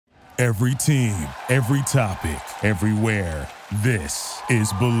Every team, every topic, everywhere. This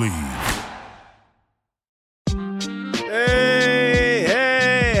is Believe. Hey.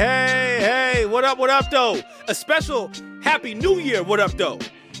 What up, though? A special Happy New Year, what up, though?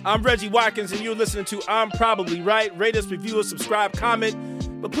 I'm Reggie Watkins, and you're listening to I'm Probably Right. Rate us, review us, subscribe, comment,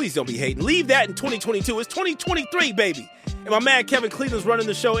 but please don't be hating. Leave that in 2022. It's 2023, baby. And my man Kevin Cleveland's running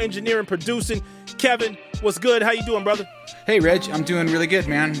the show, engineering, producing. Kevin, what's good? How you doing, brother? Hey, Reg. I'm doing really good,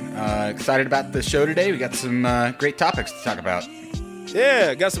 man. Excited about the show today. We got some great topics to talk about.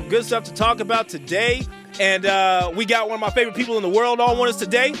 Yeah, got some good stuff to talk about today. And we got one of my favorite people in the world on with us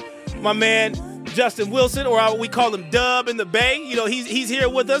today, my man Justin Wilson, or we call him Dub in the Bay. You know, he's here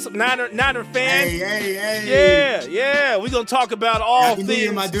with us, Niner fan. Hey. Yeah. We're going to talk about all Happy things. New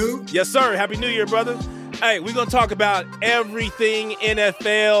Year, my dude. Yes, sir. Happy New Year, brother. Hey, we're going to talk about everything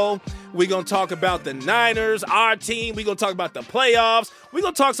NFL. We're going to talk about the Niners, our team. We're going to talk about the playoffs. We're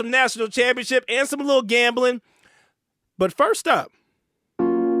going to talk some national championship and some little gambling. But first up,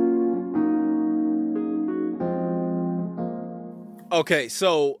 okay,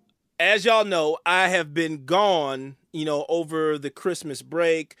 so as y'all know, I have been gone, over the Christmas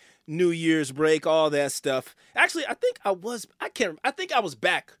break, New Year's break, all that stuff. Actually, I think I was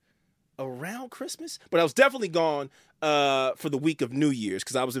back around Christmas, but I was definitely gone for the week of New Year's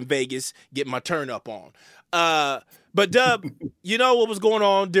because I was in Vegas getting my turn up on. But Dub, you know what was going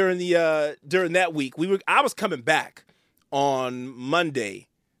on during that week? I was coming back on Monday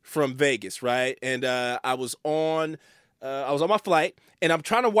from Vegas, right? And I was on my flight, and I'm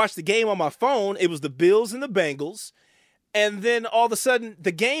trying to watch the game on my phone. It was the Bills and the Bengals, and then all of a sudden,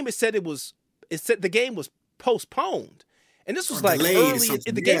 the game said the game was postponed, and this was like early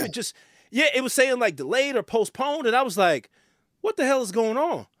in the game. It was saying like delayed or postponed, and I was like, "What the hell is going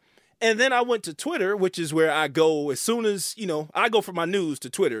on?" And then I went to Twitter, which is where I go as soon as I go for my news to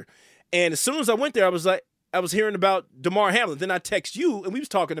Twitter, and as soon as I went there, I was hearing about Damar Hamlin. Then I text you, and we was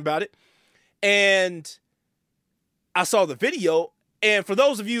talking about it, and I saw the video, and for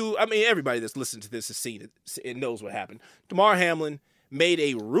those of you, everybody that's listened to this has seen it and knows what happened. Damar Hamlin made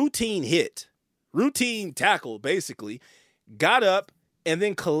a routine tackle, basically, got up, and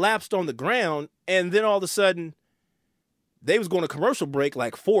then collapsed on the ground, and then all of a sudden, they was going to commercial break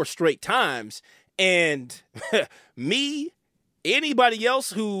like 4 straight times, and me, anybody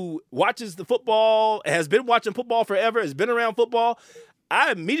else who watches the football, has been watching football forever, has been around football,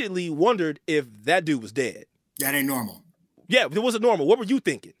 I immediately wondered if that dude was dead. That ain't normal. Yeah, it wasn't normal. What were you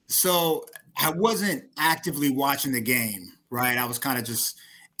thinking? So I wasn't actively watching the game, right? I was kind of just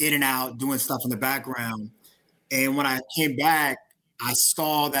in and out doing stuff in the background. And when I came back, I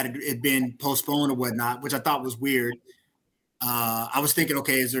saw that it had been postponed or whatnot, which I thought was weird. I was thinking,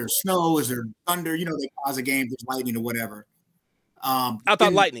 okay, is there snow? Is there thunder? They pause a game, there's lightning or whatever. I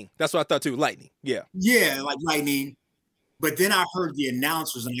thought lightning. That's what I thought too, lightning. Yeah. Yeah, like lightning. But then I heard the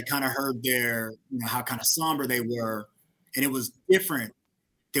announcers, and I kind of heard their, how kind of somber they were. And it was different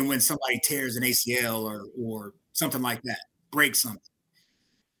than when somebody tears an ACL or something like that, breaks something.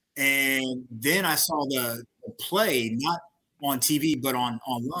 And then I saw the play, not on TV, but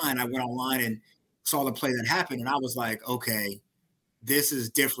online. I went online and saw the play that happened. And I was like, okay, this is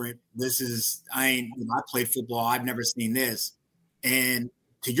different. I played football. I've never seen this. And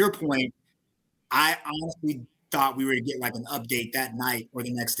to your point, I honestly thought we were to get like an update that night or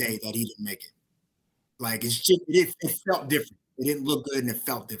the next day that he didn't make it. Like it felt different. It didn't look good, and it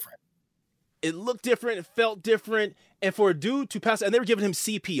felt different. It looked different. It felt different. And for a dude to pass, and they were giving him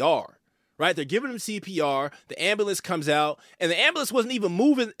CPR, right? They're giving him CPR. The ambulance comes out, and the ambulance wasn't even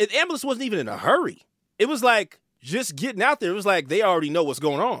moving. The ambulance wasn't even in a hurry. It was like just getting out there. It was like they already know what's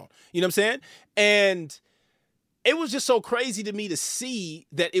going on. You know what I'm saying? And it was just so crazy to me to see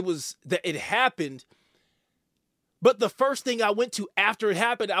that it happened. But the first thing I went to after it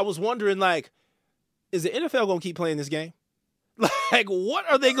happened, I was wondering, like, is the NFL going to keep playing this game? Like, what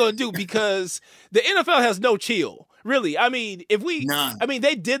are they going to do? Because the NFL has no chill, really.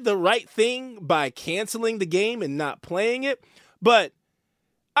 They did the right thing by canceling the game and not playing it. But,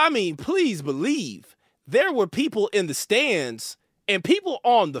 please believe there were people in the stands and people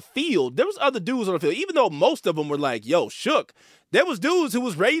on the field. There was other dudes on the field, even though most of them were like, yo, shook. There was dudes who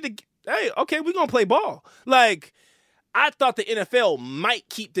was ready to, hey, okay, we're going to play ball. Like, I thought the NFL might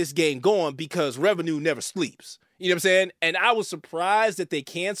keep this game going because revenue never sleeps. You know what I'm saying? And I was surprised that they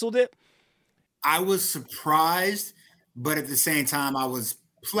canceled it. I was surprised, but at the same time, I was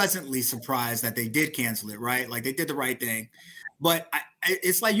pleasantly surprised that they did cancel it, right? Like, they did the right thing. But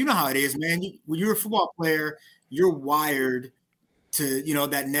it's like, you know how it is, man. When you're a football player, you're wired to,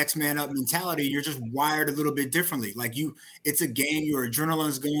 that next man up mentality. You're just wired a little bit differently. Like it's a game, your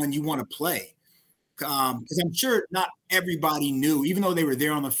adrenaline's going, you want to play. Because I'm sure not everybody knew, even though they were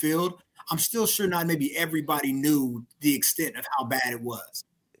there on the field, I'm still sure not maybe everybody knew the extent of how bad it was.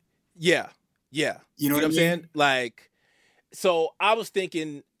 Yeah. Yeah. You know what I'm saying? Like, so I was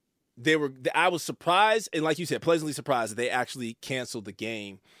thinking I was surprised, and like you said, pleasantly surprised that they actually canceled the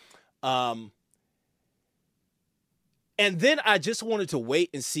game. And then I just wanted to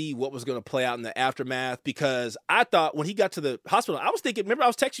wait and see what was going to play out in the aftermath, because I thought when he got to the hospital, I was thinking, remember I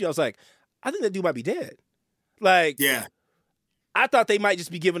was texting you, I was like, I think that dude might be dead. Like, yeah, I thought they might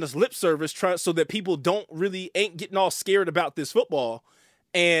just be giving us lip service so that people ain't getting all scared about this football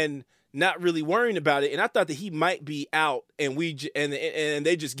and not really worrying about it. And I thought that he might be out, and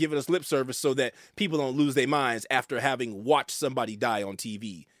they just giving us lip service so that people don't lose their minds after having watched somebody die on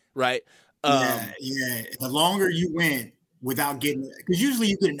TV, right? Yeah. The longer you went without getting it, because usually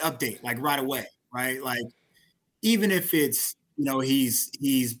you get an update like right away, right? Like even if it's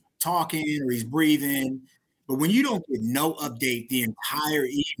he's talking or he's breathing, but when you don't get no update the entire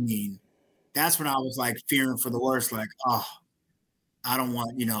evening, that's when I was like fearing for the worst. Like, oh, I don't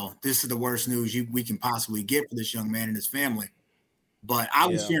want, this is the worst news we can possibly get for this young man and his family. But I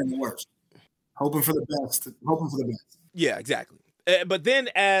was fearing the worst, hoping for the best. Yeah, exactly. But then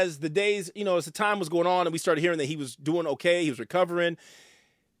as the days, as the time was going on and we started hearing that he was doing okay, he was recovering,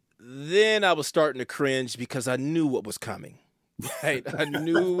 then I was starting to cringe because I knew what was coming. Right? I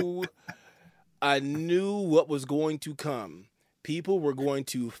knew what was going to come. People were going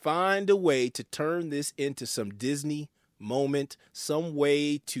to find a way to turn this into some Disney moment, some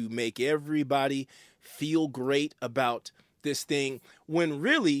way to make everybody feel great about this thing, when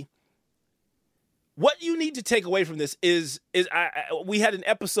really what you need to take away from this is we had an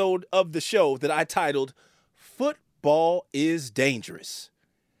episode of the show that I titled "Football is Dangerous,"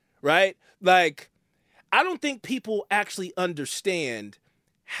 right? Like, I don't think people actually understand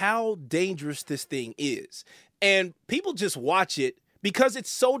how dangerous this thing is. And people just watch it because it's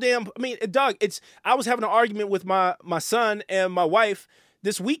so damn, Doug, I was having an argument with my son and my wife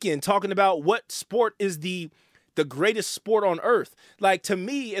this weekend talking about what sport is the greatest sport on earth. Like, to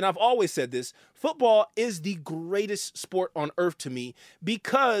me, and I've always said this, football is the greatest sport on earth to me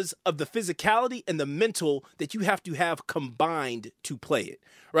because of the physicality and the mental that you have to have combined to play it,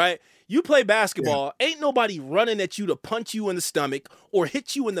 right? You play basketball, ain't nobody running at you to punch you in the stomach or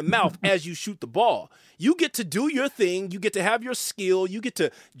hit you in the mouth as you shoot the ball. You get to do your thing. You get to have your skill. You get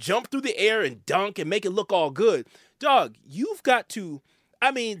to jump through the air and dunk and make it look all good. Dog, you've got to,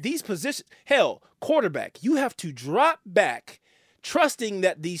 these positions, hell, quarterback, you have to drop back trusting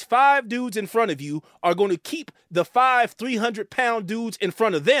that these 5 dudes in front of you are going to keep the 5 300-pound dudes in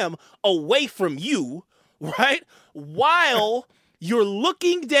front of them away from you, right? While you're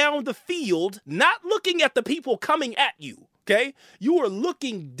looking down the field, not looking at the people coming at you, okay? You are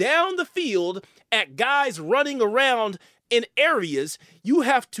looking down the field at guys running around in areas. You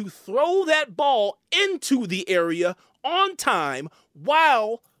have to throw that ball into the area on time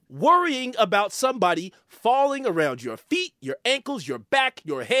while worrying about somebody falling around your feet, your ankles, your back,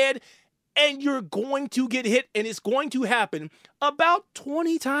 your head, and you're going to get hit, and it's going to happen about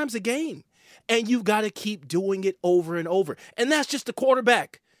 20 times a game. And you've got to keep doing it over and over. And that's just the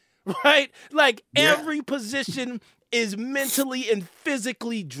quarterback, right? Like, every position is mentally and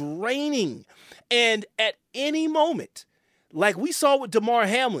physically draining. And at any moment, like we saw with Damar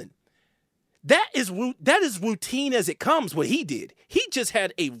Hamlin, that is routine as it comes, what he did. He just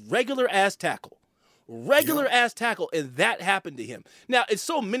had a regular ass tackle, and that happened to him. Now, it's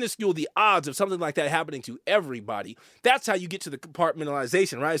so minuscule, the odds of something like that happening to everybody. That's how you get to the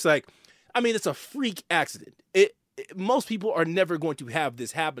compartmentalization, right? It's like, it's a freak accident. Most people are never going to have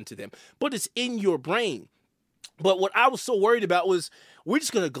this happen to them, but it's in your brain. But what I was so worried about was we're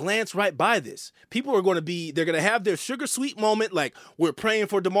just going to glance right by this. People are they're going to have their sugar sweet moment, like we're praying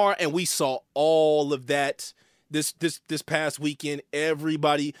for Damar, and we saw all of that this past weekend.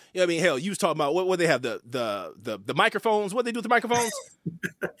 Everybody, hell, you was talking about what they have, the microphones, what they do with the microphones?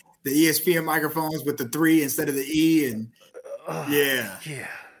 The ESPN microphones with the 3 instead of the E, and yeah.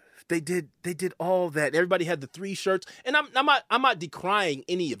 They did all that. Everybody had the 3 shirts, and I'm not decrying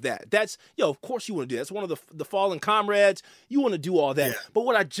any of that. That's, of course you want to do that. That's one of the fallen comrades. You want to do all that. Yeah. But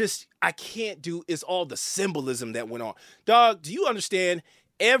what I can't do is all the symbolism that went on. Dog, do you understand?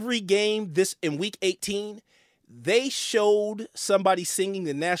 Every game in week 18, they showed somebody singing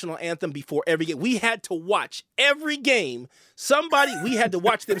the national anthem before every game. We had to watch every game. We had to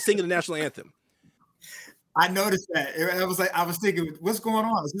watch them singing the national anthem. I noticed that. I was thinking, what's going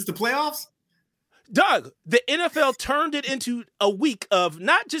on? Is this the playoffs? Doug, the NFL turned it into a week of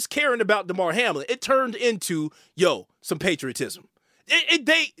not just caring about DeMar Hamlin. It turned into, some patriotism.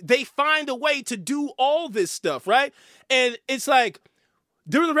 They find a way to do all this stuff, right? And it's like,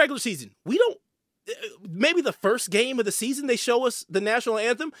 during the regular season, we don't, maybe the first game of the season, they show us the national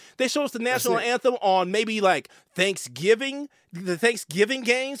anthem. They show us the national anthem on maybe like Thanksgiving, the Thanksgiving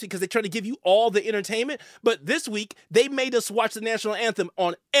games, because they try to give you all the entertainment. But this week, they made us watch the national anthem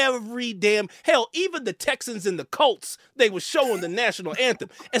on every damn, hell, even the Texans and the Colts, they were showing the national anthem.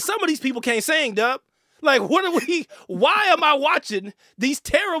 And some of these people can't sing, Dub. Like, why am I watching these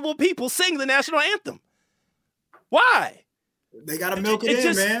terrible people sing the national anthem? Why? They got to milk it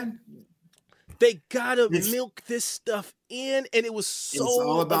in, man. They gotta milk this stuff in, and it was so it's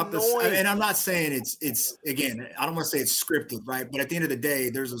all about annoying. This. And I'm not saying it's again, I don't want to say it's scripted, right? But at the end of the day,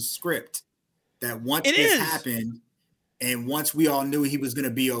 there's a script that once this happened, and once we all knew he was going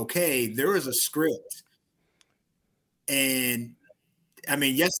to be okay, there was a script. And I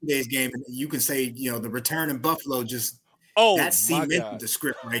mean, yesterday's game, you can say, the return in Buffalo that cemented the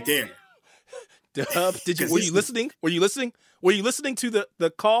script right there. Dub, were you listening? Were you listening to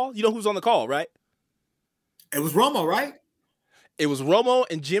the call? You know who's on the call, right? It was Romo, right? It was Romo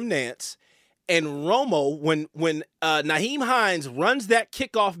and Jim Nantz. And Romo, when Nyheim Hines runs that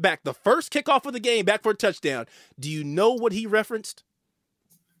kickoff back, the first kickoff of the game, back for a touchdown, do you know what he referenced?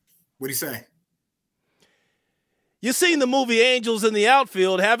 What'd he say? You've seen the movie Angels in the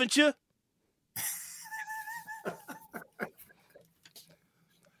Outfield, haven't you?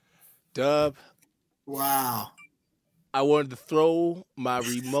 Dub. Wow. I wanted to throw my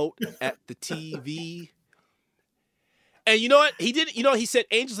remote at the TV. And you know what? He did. He said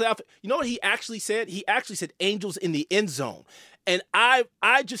angels in the outfield. You know what he actually said? He actually said angels in the end zone. And I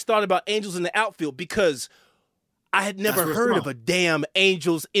just thought about angels in the outfield because I had never heard of a damn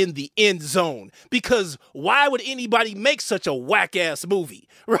angels in the end zone. Because why would anybody make such a whack-ass movie,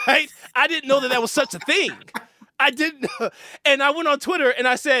 right? I didn't know that was such a thing. I didn't. And I went on Twitter and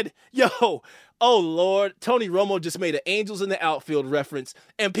I said, oh Lord, Tony Romo just made an angels in the outfield reference,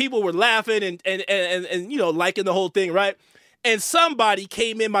 and people were laughing and liking the whole thing, right? And somebody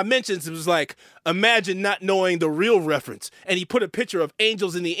came in my mentions and was like, imagine not knowing the real reference. And he put a picture of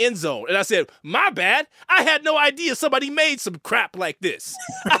angels in the end zone. And I said, my bad. I had no idea somebody made some crap like this.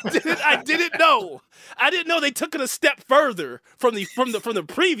 I didn't know. I didn't know they took it a step further from the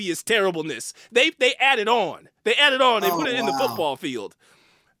previous terribleness. They added on. They put it in the football field.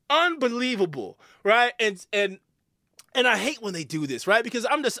 Unbelievable, right? And I hate when they do this, right? Because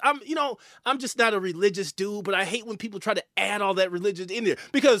I'm just not a religious dude, but I hate when people try to add all that religion in there.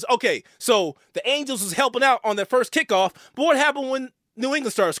 Because so the Angels was helping out on their first kickoff, but what happened when New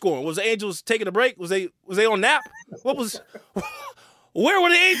England started scoring? Was the Angels taking a break? Was they on nap? Where were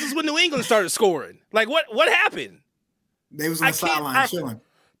the Angels when New England started scoring? Like what happened? They was on the sideline chilling.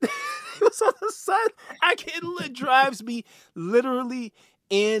 It was on the side. It drives me literally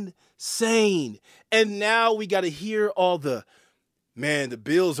insane. And now we got to hear all the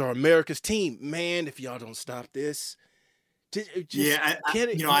Bills are America's team. Man, if y'all don't stop this.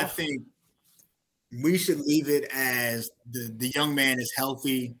 I think we should leave it as the young man is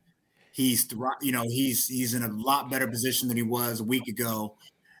healthy. He's in a lot better position than he was a week ago.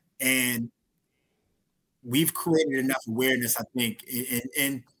 And we've created enough awareness, I think,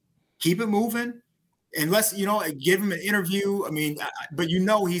 and keep it moving. And let's, give him an interview. I mean, but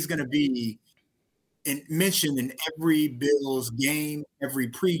he's going to be mentioned in every Bills game, every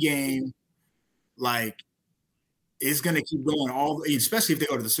pregame. Like, it's going to keep going especially if they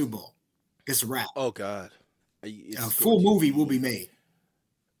go to the Super Bowl. It's a wrap. Oh, God. A full movie will be made.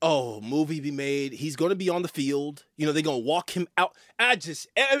 Oh, movie be made. He's going to be on the field. They're going to walk him out.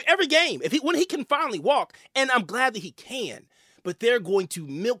 Every game, when he can finally walk, and I'm glad that he can. But they're going to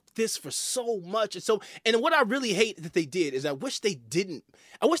milk this for so much. And what I really hate that they did is I wish they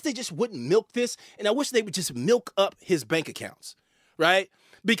just wouldn't milk this. And I wish they would just milk up his bank accounts, right?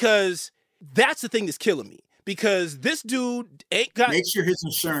 Because that's the thing that's killing me. Because this dude ain't got... Make sure his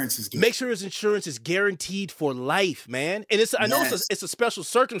insurance is guaranteed for life, man. And I know it's a special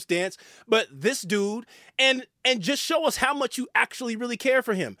circumstance, but this dude... And just show us how much you actually really care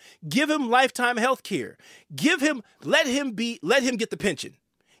for him. Give him lifetime health care. Let him get the pension.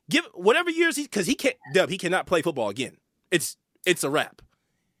 Give whatever years because he cannot play football again. It's a wrap.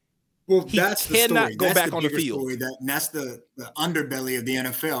 Well, that's the story. He cannot go back on the field. And that's the underbelly of the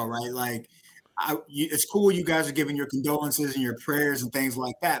NFL, right? Like, it's cool you guys are giving your condolences and your prayers and things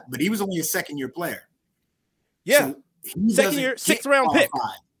like that, but he was only a second-year player. Yeah, so second year, 6th round pick.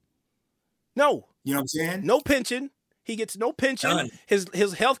 No. You know what I'm saying? No pension. He gets no pension. Done.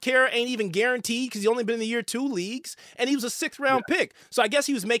 His health care ain't even guaranteed because he's only been in the year 2 leagues, and he was a 6th round pick. So I guess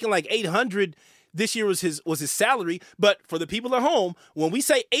he was making like $800. This year was his salary. But for the people at home, when we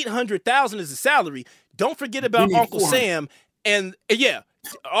say $800,000 is the salary, don't forget about Uncle Sam. And yeah,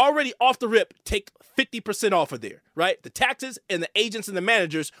 already off the rip, take 50% off of there, right? The taxes and the agents and the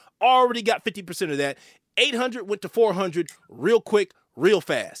managers already got 50% of that. 800 went to 400 real quick, real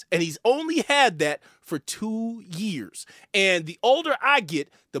fast. And he's only had that for 2 years. And the older I get,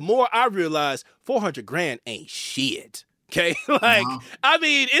 the more I realize $400,000 ain't shit. Okay. I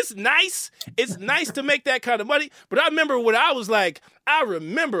mean, it's nice. It's nice to make that kind of money. But I remember when I was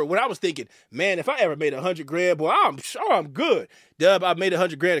thinking, man, if I ever made $100,000, boy, I'm sure I'm good. Dub, I made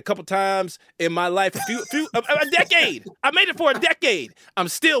 $100,000 a couple times in my life, a decade. I made it for a decade. I'm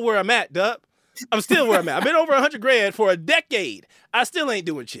still where I'm at, Dub. I'm still where I'm at. I've been over $100,000 for a decade. I still ain't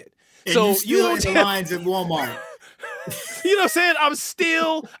doing shit. And so you know in the lines at Walmart. You know what I'm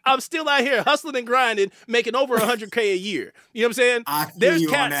saying? I'm still out here hustling and grinding, making over $100,000 a year. You know what I'm saying? I feel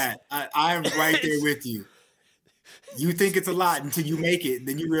you on that. I am right there with you. You think it's a lot until you make it,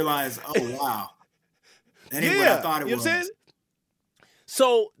 then you realize, oh wow, that ain't what I thought it was. You know what I'm saying?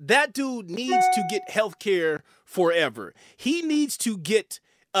 So that dude needs to get health care forever. He needs to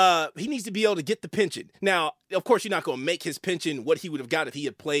be able to get the pension. Now, of course, you're not going to make his pension what he would have got if he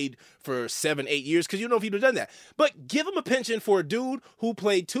had played for 7-8 years, because you don't know if he'd have done that. But give him a pension for a dude who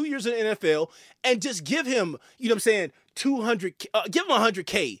played 2 years in the NFL, and just give him, you know what I'm saying, give him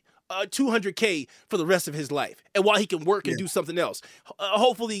 $100,000. $200,000 for the rest of his life, and while he can work and do something else.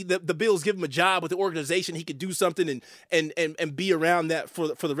 Hopefully the Bills give him a job with the organization. He could do something and be around that for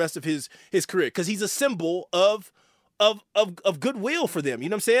the rest of his career, because he's a symbol of goodwill for them. You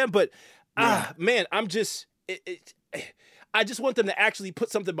know what I'm saying? But man, I just want them to actually put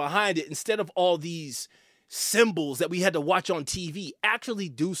something behind it instead of all these symbols that we had to watch on TV. Actually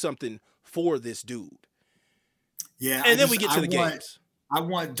do something for this dude. Yeah, and then we get to the games. I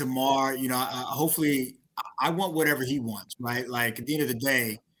want DeMar, hopefully I want whatever he wants, right? Like at the end of the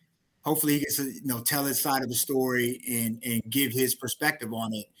day, hopefully he gets to, tell his side of the story and give his perspective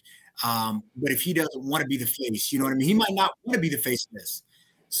on it. But if he doesn't want to be the face, you know what I mean? He might not want to be the face of this.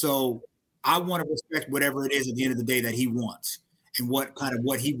 So I want to respect whatever it is at the end of the day that he wants and what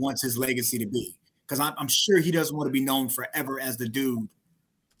he wants his legacy to be. Because I'm sure he doesn't want to be known forever as the dude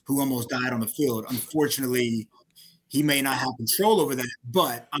who almost died on the field. Unfortunately, he may not have control over that,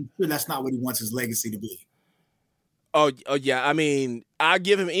 but I'm sure that's not what he wants his legacy to be. Oh yeah. I mean, I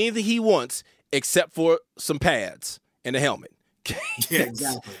give him anything he wants except for some pads and a helmet. Yeah,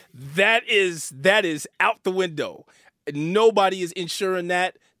 exactly. That is out the window. Nobody is insuring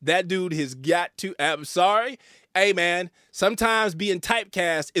that. That dude has got to. I'm sorry. Hey, man, sometimes being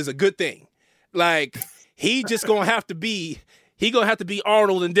typecast is a good thing. Like, he just gonna have to be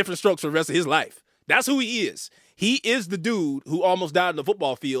Arnold in different strokes for the rest of his life. That's who he is. He is the dude who almost died on the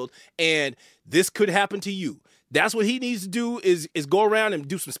football field, and this could happen to you. That's what he needs to do is go around and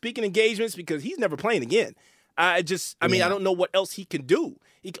do some speaking engagements, because he's never playing again. I don't know what else he can do.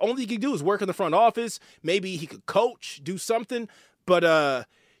 Only he can do is work in the front office. Maybe he could coach, do something. But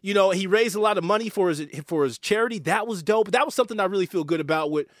he raised a lot of money for his charity. That was dope. That was something I really feel good about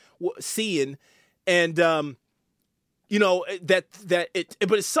with seeing. And but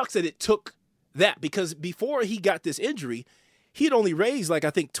it sucks that it took that, because before he got this injury, he had only raised like I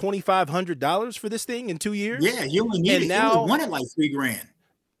think $2,500 for this thing in 2 years. Yeah, he only wanted like $3,000.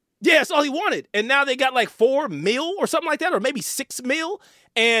 Yeah, that's all he wanted. And now they got like $4 million or something like that, or maybe $6 million.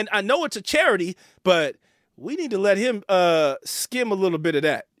 And I know it's a charity, but we need to let him skim a little bit of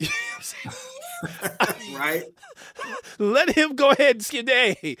that. Right? Let him go ahead and skim.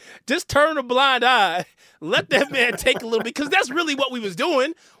 Hey, just turn a blind eye. Let that man take a little bit, because that's really what we was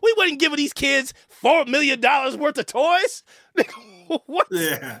doing. We wasn't giving these kids $4 million worth of toys. What?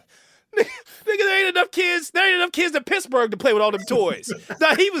 Yeah. Nigga, there ain't enough kids in Pittsburgh to play with all them toys.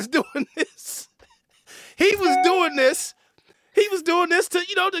 Now he was doing this. He was doing this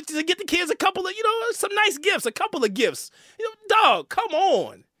to get the kids a couple of, some nice gifts, a couple of gifts. Dog, come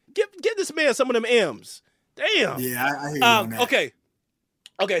on. Give this man some of them M's. Damn. Yeah, I hear you on that.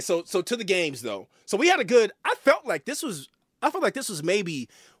 Okay, so to the games though. So we had I felt like this was maybe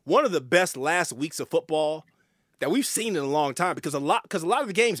one of the best last weeks of football that we've seen in a long time, because a lot of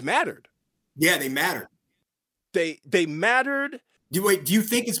the games mattered. Yeah, they mattered. They mattered. Do you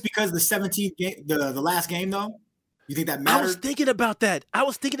think it's because the 17th game, the last game though? You think that mattered? I was thinking about that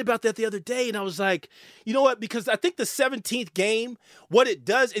the other day, and I was like, you know what? Because I think the 17th game, what it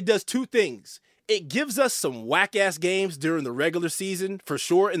does two things. it gives us some whack-ass games during the regular season, for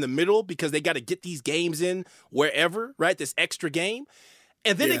sure, in the middle, because they got to get these games in wherever, right? This extra game.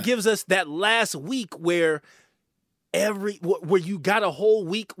 And then it gives us that last week where you got a whole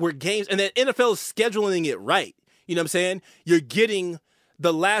week where games, and then NFL is scheduling it right. You know what I'm saying? You're getting,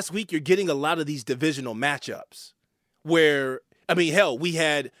 the last week, you're getting a lot of these divisional matchups where, I mean, hell, we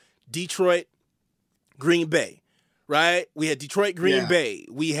had Detroit, Green Bay. Right? We had Detroit, Green Bay.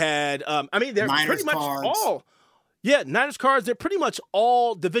 We had, they're Niners, pretty much Cards. all. Yeah, Niners, Cards, they're pretty much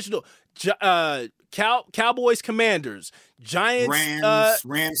all divisional. Cowboys, Commanders, Giants,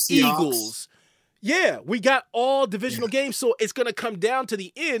 Rams, Eagles. Yeah, we got all divisional games. So it's going to come down to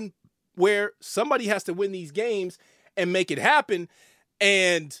the end where somebody has to win these games and make it happen.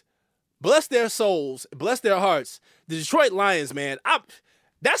 And bless their souls, bless their hearts. The Detroit Lions, man,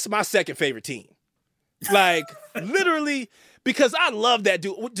 that's my second favorite team. Like, literally, because I love that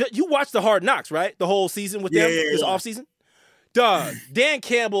dude. You watched the Hard Knocks, right? The whole season with them, this offseason? Dog, Dan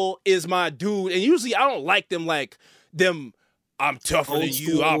Campbell is my dude. And usually I don't like them I'm tougher than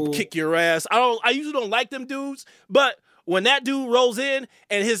you, I'll kick your ass. I usually don't like them dudes. But when that dude rolls in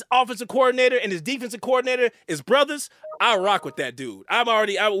and his offensive coordinator and his defensive coordinator is brothers, I rock with that dude.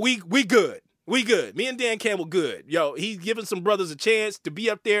 We good. We good. Me and Dan Campbell good. Yo, he's giving some brothers a chance to be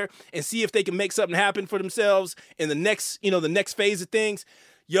up there and see if they can make something happen for themselves in the next phase of things.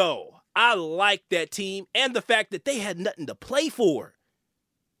 Yo, I like that team and the fact that they had nothing to play for.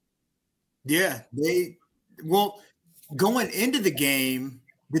 Yeah, going into the game,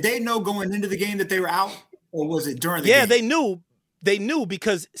 did they know going into the game that they were out, or was it during the game? Yeah, they knew. They knew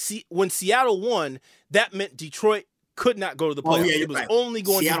because when Seattle won, that meant Detroit could not go to the playoffs. It was only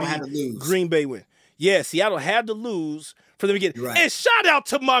going to be Green Bay win. Yeah, Seattle had to lose from the beginning. Right. And shout out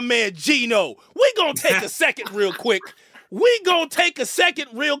to my man Gino. We're going to take a second real quick.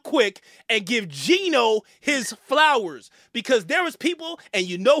 And give Gino his flowers, because there was people, and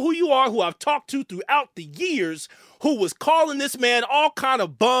you know who you are, who I've talked to throughout the years, who was calling this man all kind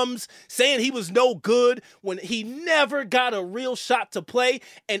of bums, saying he was no good when he never got a real shot to play.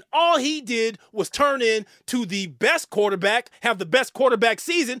 And all he did was turn into the best quarterback, have the best quarterback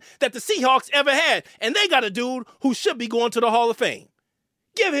season that the Seahawks ever had. And they got a dude who should be going to the Hall of Fame.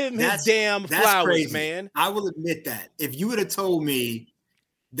 Give him his damn flowers, crazy. Man. I will admit that. If you would have told me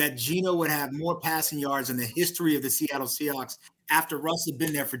that Gino would have more passing yards in the history of the Seattle Seahawks after Russ had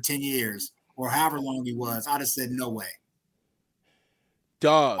been there for 10 years or however long he was, I'd have said no way.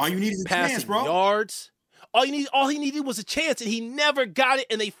 Dog. All you need is a chance, bro. Yards. All he needed was a chance, and he never got it,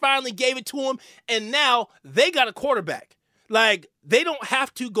 and they finally gave it to him, and now they got a quarterback. Like, they don't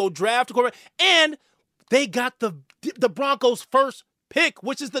have to go draft a quarterback, and they got the Broncos' first pick,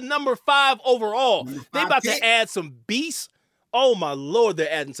 which is the number 5 overall. They about to add some beasts. Oh my Lord, they're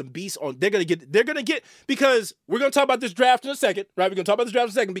adding some beasts on. They're gonna get because we're gonna talk about this draft in a second, right? We're gonna talk about this draft in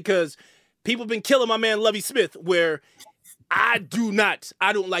a second because people have been killing my man Lovie Smith, where I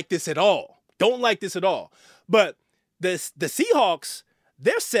don't like this at all. Don't like this at all. But the Seahawks,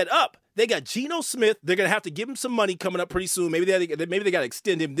 they're set up. They got Geno Smith. They're gonna have to give him some money coming up pretty soon. Maybe they got to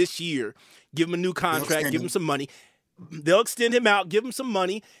extend him this year, give him a new contract, give him some money. They'll extend him out, give him some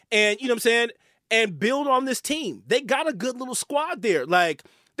money, and you know what I'm saying, and build on this team. They got a good little squad there. Like,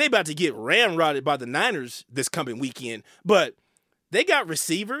 they about to get ramrodded by the Niners this coming weekend, but they got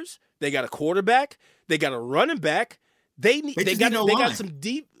receivers, they got a quarterback, they got a running back. They got some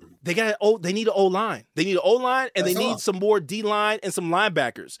deep. They need an O-line. They need an O-line, and they need some more D-line and some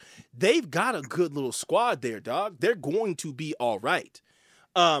linebackers. They've got a good little squad there, dog. They're going to be all right.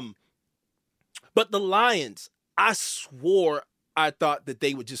 But the Lions, I swore I thought that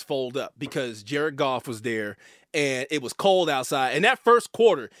they would just fold up because Jared Goff was there and it was cold outside. And that first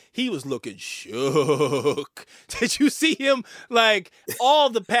quarter, he was looking shook. Did you see him? Like, all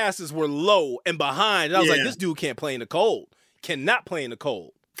the passes were low and behind. And I was like, this dude can't play in the cold. Cannot play in the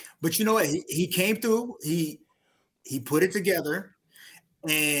cold. But you know what? He came through. He put it together.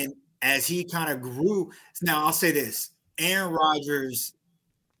 And as he kind of grew, now I'll say this. Aaron Rodgers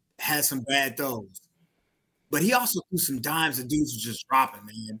had some bad throws. But he also threw some dimes that dudes were just dropping,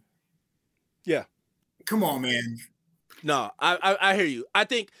 man. Yeah. Come on, man. No, I hear you. I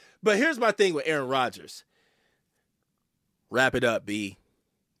think, but here's my thing with Aaron Rodgers. Wrap it up, B.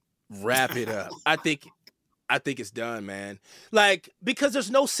 Wrap it up. I think it's done, man. Like, because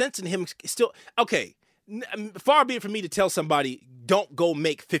there's no sense in him still. Okay, far be it for me to tell somebody, don't go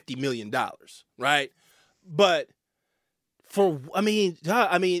make $50 million, right? But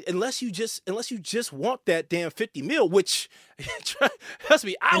unless you just want that damn 50 mil, which trust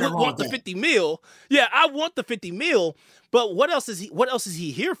me, I would want the 50 mil. Yeah, I want the 50 mil. But what else is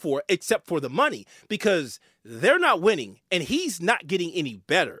he here for except for the money? Because they're not winning and he's not getting any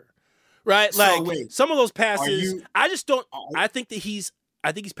better. Right? Like some of those passes, I think he's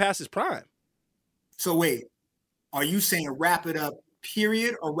past his prime. So wait, are you saying wrap it up,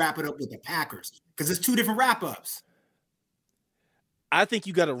 period, or wrap it up with the Packers? Because it's two different wrap-ups. I think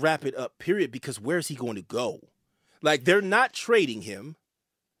you got to wrap it up, period, because where's he going to go? Like, they're not trading him.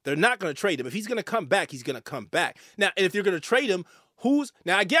 They're not going to trade him. If he's going to come back, he's going to come back. Now, and if you're going to trade him,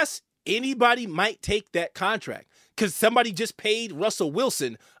 now, I guess anybody might take that contract because somebody just paid Russell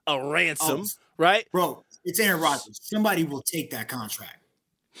Wilson a ransom, right? Bro, it's Aaron Rodgers. Somebody will take that contract.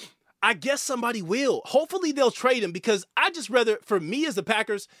 I guess somebody will. Hopefully, they'll trade him because I just rather, for me as the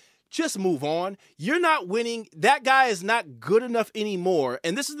Packers, just move on. You're not winning. That guy is not good enough anymore.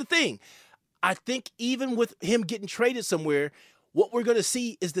 And this is the thing. I think even with him getting traded somewhere, what we're going to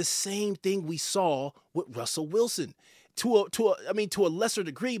see is the same thing we saw with Russell Wilson to a lesser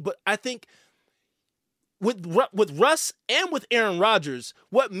degree. But I think with Russ and with Aaron Rodgers,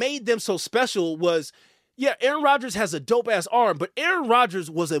 what made them so special was, yeah, Aaron Rodgers has a dope-ass arm, but Aaron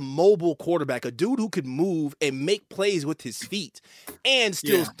Rodgers was a mobile quarterback, a dude who could move and make plays with his feet and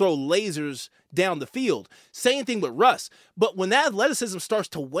still throw lasers down the field. Same thing with Russ. But when that athleticism starts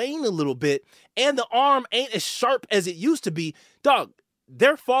to wane a little bit and the arm ain't as sharp as it used to be, dog,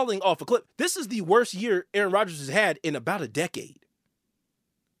 they're falling off a cliff. This is the worst year Aaron Rodgers has had in about a decade.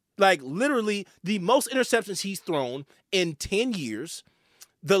 Like, literally, the most interceptions he's thrown in 10 years,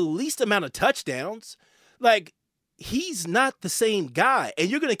 the least amount of touchdowns. Like, he's not the same guy.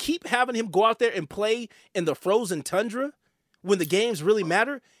 And you're going to keep having him go out there and play in the frozen tundra when the games really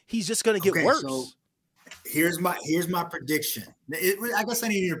matter. He's just going to get worse. So here's my prediction. I guess I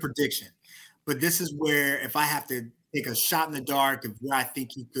need a prediction. But this is where, if I have to take a shot in the dark of where I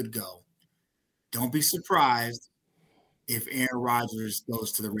think he could go, don't be surprised if Aaron Rodgers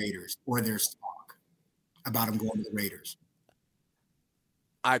goes to the Raiders or there's talk about him going to the Raiders.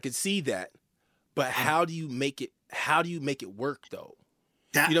 I could see that. But how do you make it? How do you make it work, though?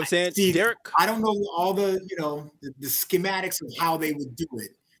 You know what I'm saying, see, Derek? I don't know all the the schematics of how they would do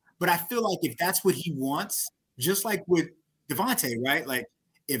it, but I feel like if that's what he wants, just like with Devontae, right? Like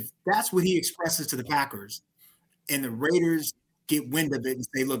if that's what he expresses to the Packers, and the Raiders get wind of it and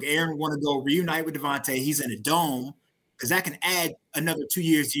say, "Look, Aaron want to go reunite with Devontae. He's in a dome," because that can add another 2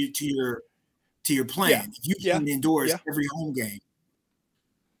 years to your plan. Yeah. If you can indoors every home game.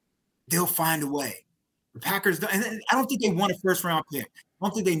 They'll find a way. The Packers, and I don't think they want a first-round pick. I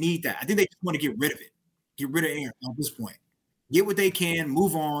don't think they need that. I think they just want to get rid of it. Get rid of Aaron at this point. Get what they can,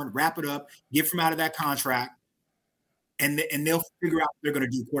 move on, wrap it up, get from out of that contract, and they'll figure out what they're going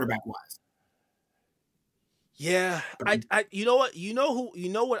to do quarterback-wise. Yeah, I you know what? You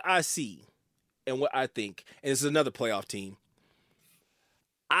know what I see and what I think, and this is another playoff team.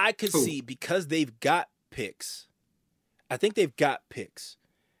 I could see, because they've got picks. I think they've got picks.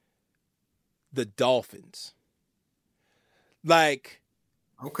 The Dolphins. Like,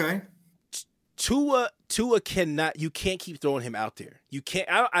 okay. Tua cannot, you can't keep throwing him out there. You can't.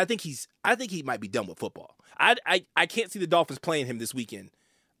 I think he might be done with football. I can't see the Dolphins playing him this weekend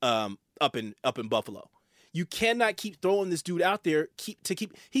up in Buffalo. You cannot keep throwing this dude out there.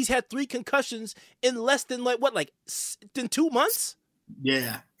 He's had 3 concussions in less than than 2 months?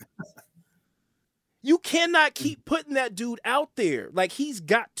 Yeah. You cannot keep putting that dude out there. Like, he's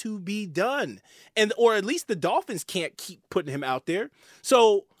got to be done. Or at least the Dolphins can't keep putting him out there.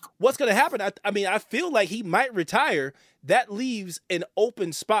 So what's going to happen? I feel like he might retire. That leaves an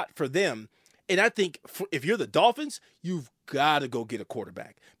open spot for them. And I think if you're the Dolphins, you've got to go get a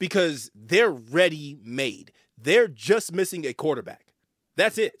quarterback because they're ready made. They're just missing a quarterback.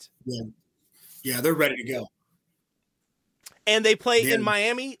 That's it. Yeah, they're ready to go. And they play in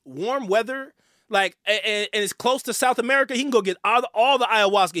Miami, warm weather. Like, and it's close to South America. He can go get all the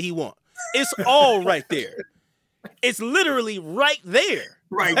ayahuasca he wants. It's all right there. It's literally right there.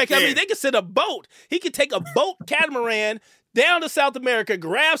 Right there. I mean, they could send a boat. He could take a boat catamaran down to South America,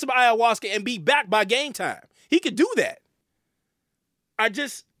 grab some ayahuasca, and be back by game time. He could do that. I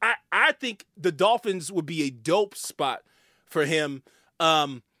think the Dolphins would be a dope spot for him.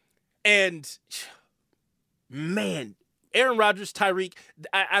 And man, Aaron Rodgers, Tyreek,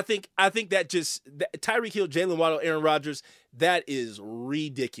 I think that Tyreek Hill, Jalen Waddle, Aaron Rodgers, that is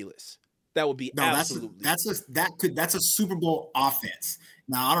ridiculous. That would be absolutely. That's a Super Bowl offense.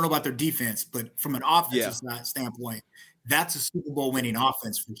 Now, I don't know about their defense, but from an offensive standpoint, that's a Super Bowl winning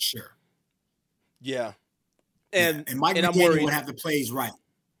offense for sure. Yeah. And Mike I'm McDaniel worried. would have the plays right.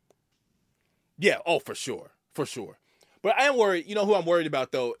 Yeah, for sure. But I am worried. You know who I'm worried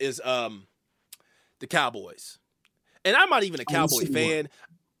about though is the Cowboys. And I'm not even a Cowboy fan.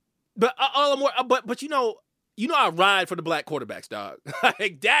 But but you know I ride for the black quarterbacks, dog.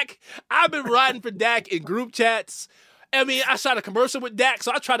 Like Dak, I've been riding for Dak in group chats. I mean, I shot a commercial with Dak,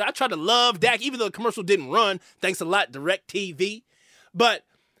 so I try to love Dak, even though the commercial didn't run. Thanks a lot, DirecTV. But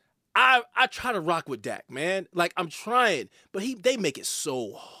I try to rock with Dak, man. Like I'm trying, but they make it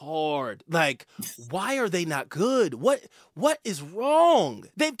so hard. Like, why are they not good? What is wrong?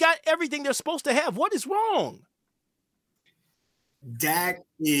 They've got everything they're supposed to have. What is wrong? I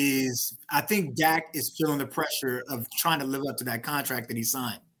think Dak is feeling the pressure of trying to live up to that contract that he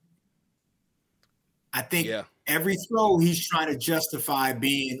signed. I think every throw he's trying to justify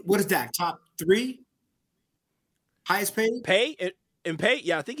being, what is Dak, top 3? Highest paid? Pay?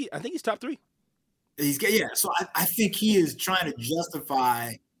 Yeah, I think he's top 3. So I think he is trying to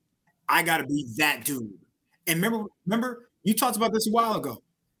justify, I got to be that dude. And remember, you talked about this a while ago.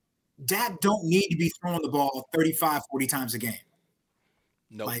 Dak don't need to be throwing the ball 35, 40 times a game.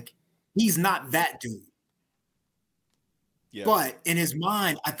 No, like he's not that dude. Yeah. But in his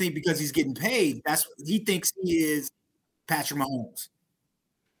mind, I think because he's getting paid, that's what he thinks he is Patrick Mahomes.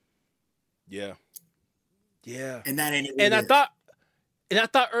 Yeah. And that ain't it. And I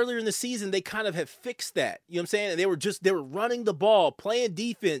thought earlier in the season they kind of had fixed that. You know what I'm saying? And they were running the ball, playing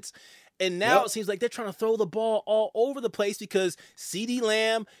defense. And now it seems like they're trying to throw the ball all over the place because CeeDee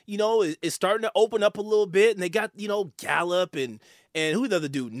Lamb, is starting to open up a little bit, and they got, Gallup and who the other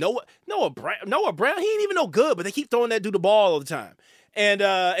dude? Noah Brown. He ain't even no good, but they keep throwing that dude the ball all the time. And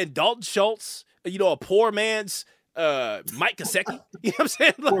Dalton Schultz, a poor man's Mike Gesicki. You know what I'm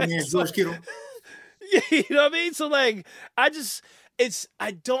saying? Poor man's George Kittle. You know what I mean? So like, I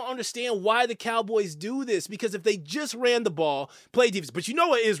don't understand why the Cowboys do this, because if they just ran the ball, play defense, but you know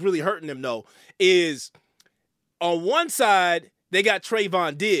what is really hurting them though is on one side they got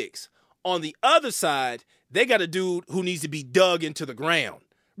Trayvon Diggs, on the other side they got a dude who needs to be dug into the ground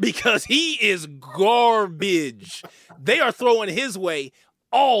because he is garbage. They are throwing his way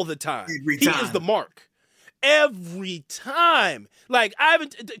all the time. He is the mark. Every time. Like,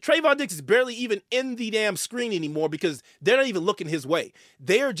 Trayvon Diggs is barely even in the damn screen anymore because they're not even looking his way.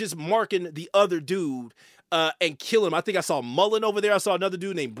 They're just marking the other dude and killing him. I think I saw Mullen over there. I saw another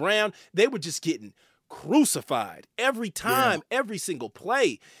dude named Brown. They were just getting crucified every time, every single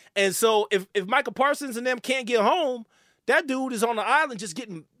play. And so if Michael Parsons and them can't get home, that dude is on the island just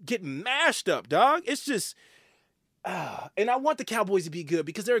getting mashed up, dog. It's just... and I want the Cowboys to be good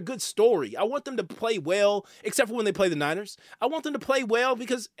because they're a good story. I want them to play well, except for when they play the Niners. I want them to play well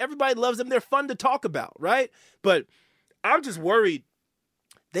because everybody loves them. They're fun to talk about, right? But I'm just worried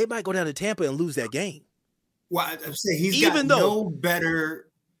they might go down to Tampa and lose that game. Well, I'm saying he's got no better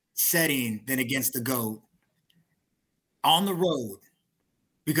setting than against the GOAT on the road,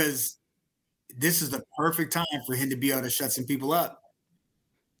 because this is the perfect time for him to be able to shut some people up.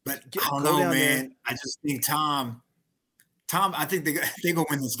 But I don't know, man. I just think Tom, I think they're going to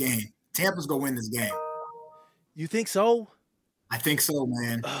win this game. Tampa's going to win this game. You think so? I think so,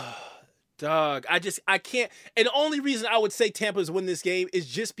 man. Dog, I can't. And the only reason I would say Tampa's win this game is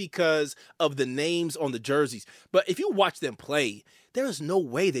just because of the names on the jerseys. But if you watch them play, there is no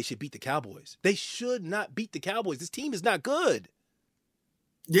way they should beat the Cowboys. They should not beat the Cowboys. This team is not good.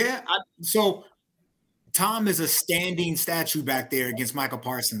 Yeah, so Tom is a standing statue back there against Michael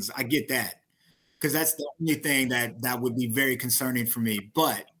Parsons. I get that, because that's the only thing that would be very concerning for me.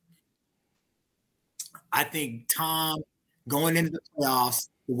 But I think Tom going into the playoffs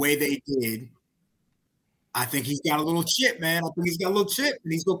the way they did, I think he's got a little chip, man. I think he's got a little chip,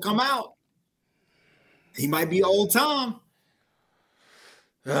 and he's going to come out. He might be old Tom.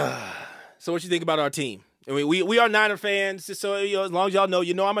 So what you think about our team? I mean, we are Niner fans, just so as long as y'all know,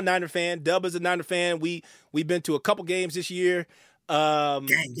 I'm a Niner fan. Dub is a Niner fan. We've been to a couple games this year. Gang,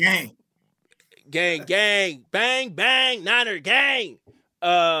 bang, bang, Niner gang.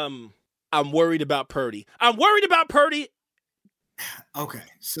 I'm worried about Purdy. Okay,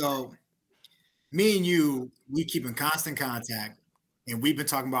 so me and you, we keep in constant contact, and we've been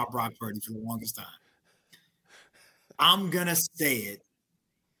talking about Brock Purdy for the longest time. I'm gonna say it.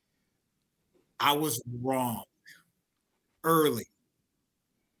 I was wrong early.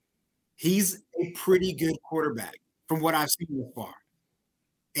 He's a pretty good quarterback from what I've seen thus far.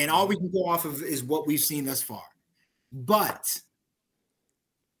 And all we can go off of is what we've seen thus far. But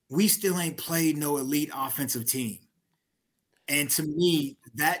we still ain't played no elite offensive team. And to me,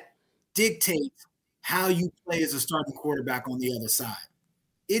 that dictates how you play as a starting quarterback on the other side.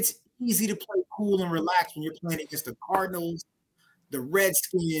 It's easy to play cool and relaxed when you're playing against the Cardinals, the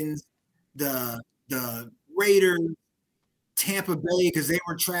Redskins, the Raiders, Tampa Bay, because they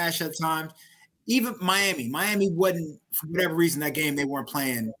were trash at times. Even Miami. Miami wasn't, for whatever reason, that game they weren't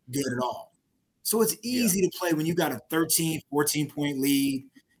playing good at all. So it's easy to play when you got a 13, 14-point lead.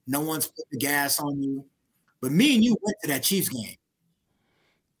 No one's put the gas on you. But me and you went to that Chiefs game.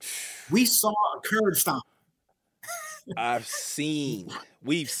 We saw a curb stomp.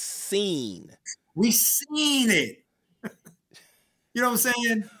 We've seen it. You know what I'm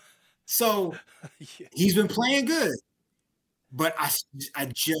saying? So he's been playing good, but I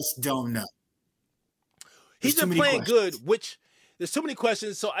just don't know. He's been playing good, which there's too many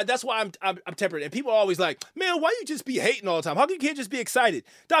questions. So that's why I'm tempered. And people are always like, man, why you just be hating all the time? How come you can't just be excited?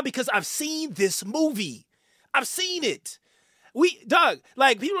 Dog, because I've seen this movie. I've seen it. People don't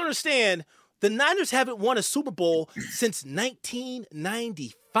understand. The Niners haven't won a Super Bowl since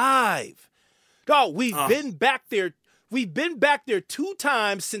 1995. Dog, we've been back there. We've been back there 2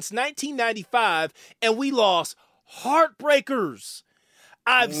 times since 1995, and we lost heartbreakers.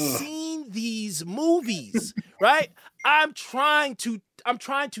 I've seen these movies, right? I'm trying to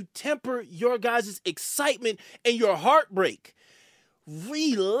temper your guys' excitement and your heartbreak.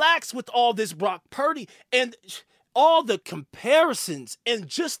 Relax with all this Brock Purdy and all the comparisons and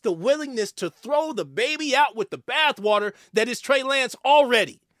just the willingness to throw the baby out with the bathwater that is Trey Lance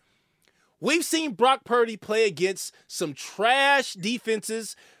already. We've seen Brock Purdy play against some trash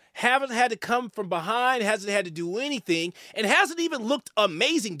defenses, haven't had to come from behind, hasn't had to do anything, and hasn't even looked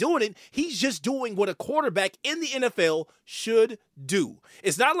amazing doing it. He's just doing what a quarterback in the NFL should do.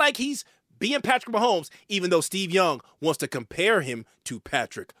 It's not like he's being Patrick Mahomes, even though Steve Young wants to compare him to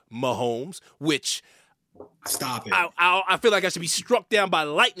Patrick Mahomes, which... Stop it. I feel like I should be struck down by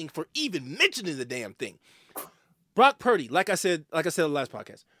lightning for even mentioning the damn thing. Brock Purdy, like I said in the last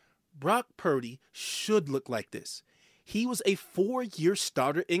podcast, Brock Purdy should look like this. He was a 4-year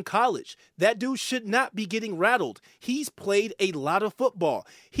starter in college. That dude should not be getting rattled. He's played a lot of football.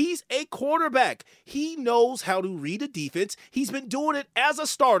 He's a quarterback. He knows how to read a defense. He's been doing it as a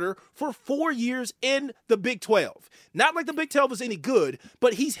starter for 4 years in the Big 12. Not like the Big 12 is any good,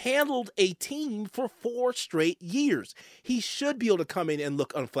 but he's handled a team for 4 straight years. He should be able to come in and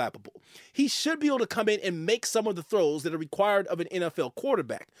look unflappable. He should be able to come in and make some of the throws that are required of an NFL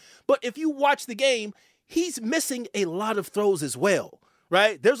quarterback. But if you watch the game, he's missing a lot of throws as well,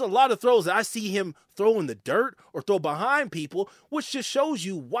 right? There's a lot of throws that I see him throw in the dirt or throw behind people, which just shows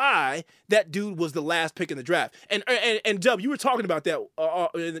you why that dude was the last pick in the draft. And Dub, you were talking about that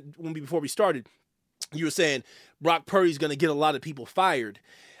before we started. You were saying Brock Purdy's going to get a lot of people fired.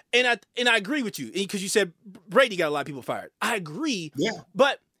 And I agree with you because you said Brady got a lot of people fired. I agree. Yeah.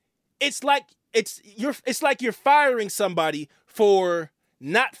 But it's like you're firing somebody for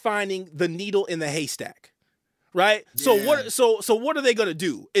not finding the needle in the haystack, right? Yeah. So what are they going to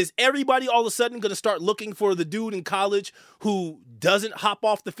do? Is everybody all of a sudden going to start looking for the dude in college who doesn't hop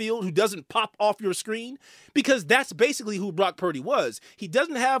off the field, who doesn't pop off your screen? Because that's basically who Brock Purdy was. He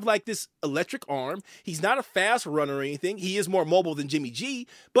doesn't have like this electric arm. He's not a fast runner or anything. He is more mobile than Jimmy G,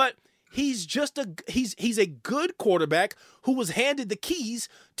 but he's just he's a good quarterback who was handed the keys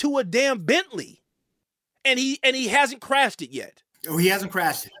to a damn Bentley. And he hasn't crashed it yet. Oh, he hasn't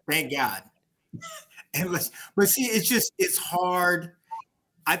crashed it. Thank God. But see, it's hard.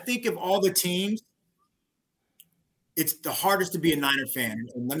 I think of all the teams, it's the hardest to be a Niner fan.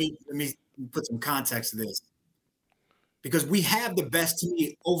 And let me put some context to this. Because we have the best, to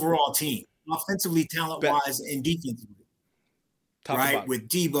me, overall team, offensively, talent-wise, and defensively. Right? With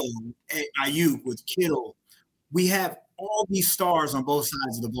Debo, Ayuk, with Kittle. We have all these stars on both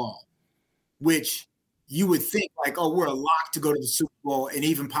sides of the ball, which you would think like, oh, we're a lock to go to the Super Bowl and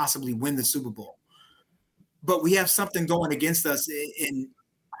even possibly win the Super Bowl. But we have something going against us in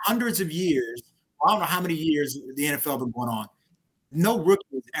hundreds of years. I don't know how many years the NFL been going on. No rookie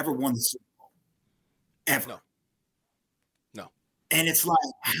has ever won the Super Bowl. Ever. No. And it's like,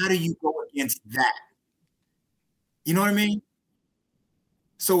 how do you go against that? You know what I mean?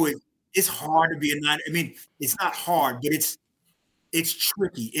 So it's hard to be a Niner. I mean, it's not hard, but it's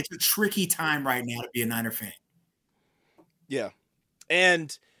tricky. It's a tricky time right now to be a Niner fan. Yeah.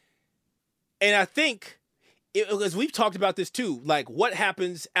 And I think, as we've talked about this too, like what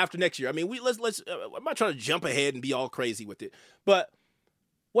happens after next year? I mean, let's I'm not trying to jump ahead and be all crazy with it, but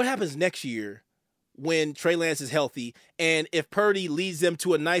what happens next year when Trey Lance is healthy and if Purdy leads them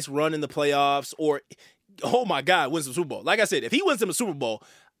to a nice run in the playoffs or, oh my God, wins the Super Bowl? Like I said, if he wins them a Super Bowl,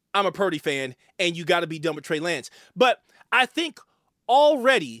 I'm a Purdy fan and you got to be done with Trey Lance. But I think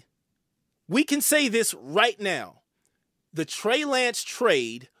already we can say this right now. The Trey Lance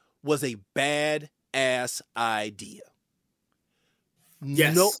trade was a bad ass idea.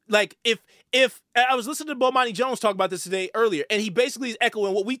 Yes. No, like if I was listening to Bomani Jones talk about this today earlier, and he basically is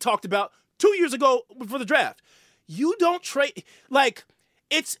echoing what we talked about 2 years ago before the draft. You don't trade, like,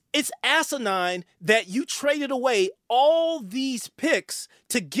 it's asinine that you traded away all these picks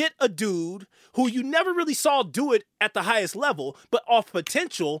to get a dude who you never really saw do it at the highest level, but off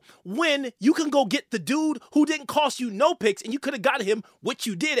potential, when you can go get the dude who didn't cost you no picks, and you could have got him, which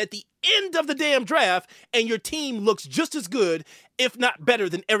you did at the end of the damn draft, and your team looks just as good, if not better,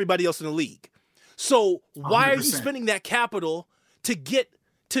 than everybody else in the league. So why 100%. are you spending that capital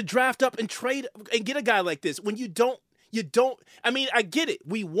to draft up and trade and get a guy like this when you don't, I mean, I get it.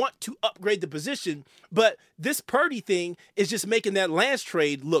 We want to upgrade the position, but this Purdy thing is just making that Lance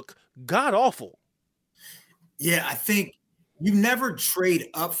trade look god-awful. Yeah, I think you never trade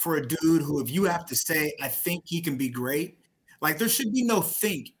up for a dude who, if you have to say, I think he can be great, like there should be no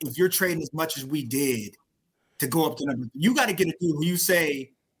think if you're trading as much as we did to go up to number. You got to get a dude who you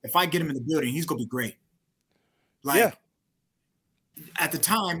say, if I get him in the building, he's going to be great. Like at the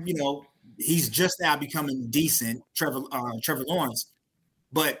time, he's just now becoming decent, Trevor Lawrence.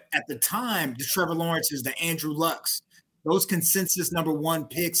 But at the time, the Trevor Lawrence is the Andrew Lucks. Those consensus number one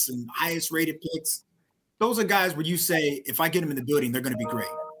picks and highest rated picks, those are guys where you say, if I get them in the building, they're going to be great.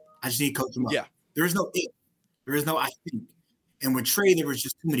 I just need to coach them up. Yeah. There is no if. There is no I think. And with Trey, there was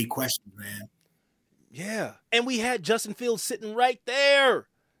just too many questions, man. Yeah. And we had Justin Fields sitting right there.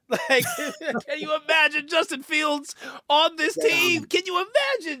 Like, can you imagine Justin Fields on this team? Can you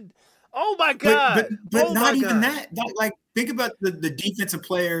imagine? Oh my God. But not even that. Like, think about the defensive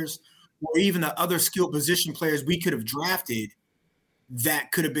players or even the other skilled position players we could have drafted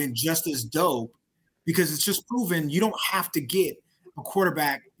that could have been just as dope, because it's just proven you don't have to get a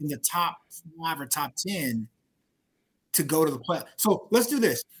quarterback in the top 5 or top 10 to go to the playoffs. So let's do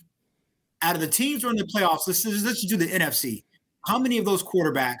this. Out of the teams who are in the playoffs, let's just do the NFC. How many of those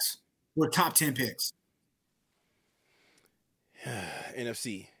quarterbacks were top 10 picks?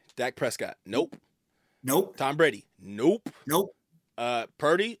 NFC. Dak Prescott. Nope. Nope. Tom Brady. Nope. Nope.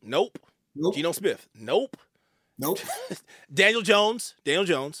 Purdy. Nope. Nope. Geno Smith. Nope. Nope. Daniel Jones.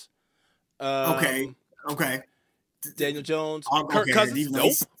 Okay. Daniel Jones. Kirk Cousins.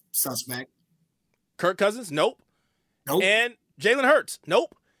 Nope. Suspect. Kirk Cousins. Nope. Nope. And Jalen Hurts.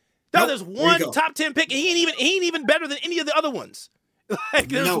 Nope. No, Nope. there's There one you go. top 10 pick, and he ain't even better than any of the other ones. Like,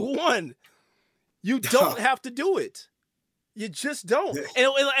 there's one. You don't have to do it. You just don't.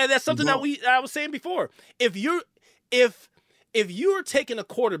 And that's something that I was saying before. If you're taking a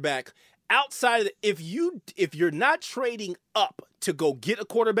quarterback outside of if you're not trading up to go get a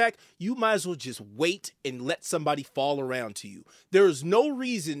quarterback, you might as well just wait and let somebody fall around to you. There is no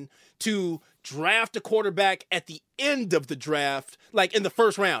reason to draft a quarterback at the end of the draft, like in the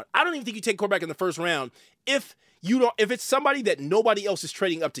first round. I don't even think you take a quarterback in the first round if it's somebody that nobody else is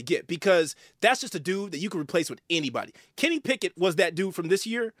trading up to get, because that's just a dude that you can replace with anybody. Kenny Pickett was that dude from this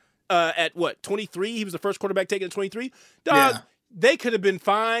year at 23? He was the first quarterback taken at 23. Dog, They could have been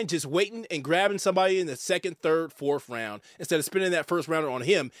fine just waiting and grabbing somebody in the second, third, fourth round instead of spending that first rounder on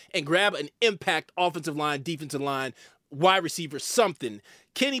him and grab an impact offensive line, defensive line, wide receiver, something.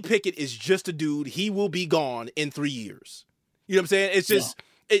 Kenny Pickett is just a dude. He will be gone in 3 years. You know what I'm saying? It's just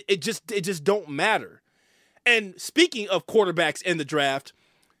it just don't matter. And speaking of quarterbacks in the draft,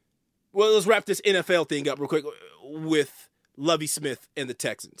 well, let's wrap this NFL thing up real quick with Lovie Smith and the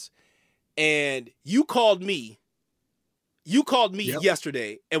Texans. And you called me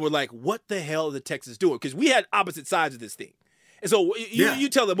yesterday and were like, what the hell are the Texans doing? Because we had opposite sides of this thing. And so you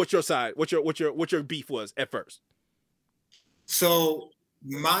tell them what your side, what your beef was at first. So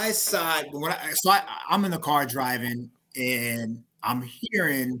my side, I'm in the car driving and I'm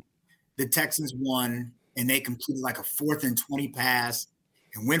hearing the Texans won and they completed like a 4th and 20 pass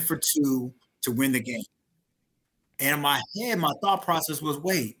and went for 2 to win the game. And in my head, my thought process was,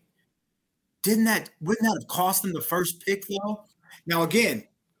 wait, wouldn't that have cost them the first pick though? Now, again,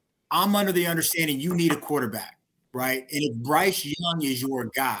 I'm under the understanding you need a quarterback, right? And if Bryce Young is your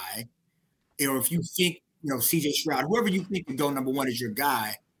guy, or if you think, CJ Stroud, whoever you think can go number 1 is your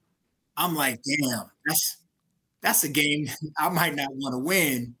guy, I'm like, damn, that's a game I might not want to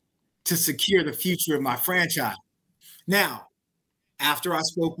win to secure the future of my franchise. Now, after I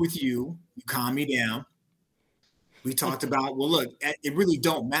spoke with you calmed me down. We talked about, well, look, it really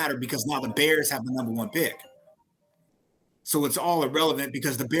don't matter because now the Bears have the number 1 pick. So it's all irrelevant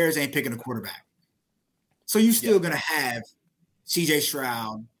because the Bears ain't picking a quarterback. So you're still going to have CJ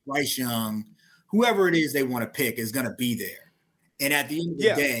Stroud, Bryce Young, whoever it is they want to pick is going to be there. And at the end of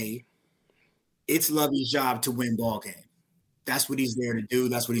the day, it's Lovey's job to win ball game. That's what he's there to do.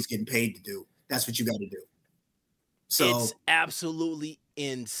 That's what he's getting paid to do. That's what you got to do. So it's absolutely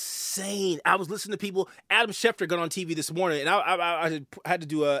insane. I was listening to people. Adam Schefter got on TV this morning, and I had to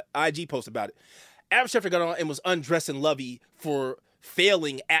do a IG post about it. Adam Schefter got on and was undressing Lovey for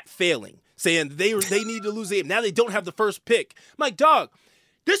failing at failing, saying they need to lose the game. Now they don't have the first pick. I'm like, dog,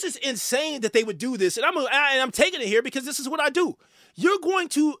 this is insane that they would do this, and I'm taking it here because this is what I do. You're going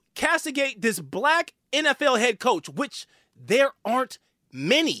to castigate this black NFL head coach, which there aren't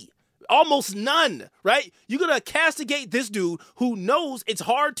many. Almost none, right? You're going to castigate this dude who knows it's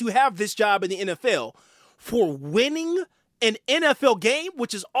hard to have this job in the NFL for winning an NFL game,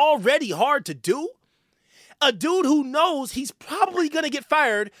 which is already hard to do. A dude who knows he's probably going to get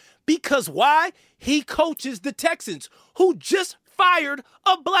fired because why? He coaches the Texans, who just fired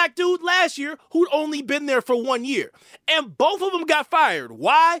a black dude last year who'd only been there for 1 year. And both of them got fired.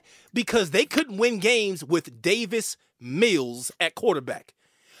 Why? Because they couldn't win games with Davis Mills at quarterback.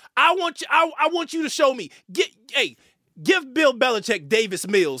 I want you to show me. Give Bill Belichick Davis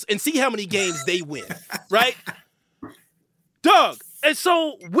Mills and see how many games they win, right? Doug. And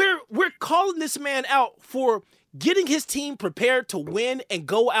so we're calling this man out for getting his team prepared to win and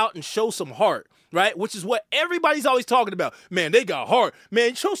go out and show some heart, right? Which is what everybody's always talking about. Man, they got heart.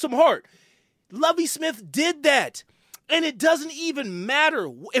 Man, show some heart. Lovie Smith did that. And it doesn't even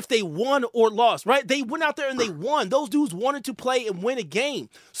matter if they won or lost, right? They went out there and they won. Those dudes wanted to play and win a game.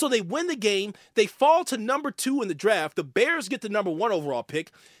 So they win the game. They fall to number 2 in the draft. The Bears get the number 1 overall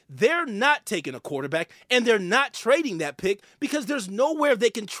pick. They're not taking a quarterback, and they're not trading that pick because there's nowhere they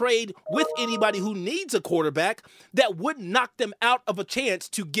can trade with anybody who needs a quarterback that would knock them out of a chance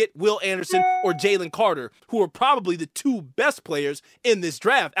to get Will Anderson or Jalen Carter, who are probably the 2 best players in this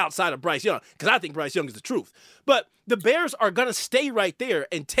draft outside of Bryce Young, because I think Bryce Young is the truth. But the Bears are going to stay right there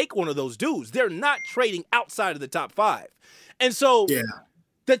and take one of those dudes. They're not trading outside of the top 5. And so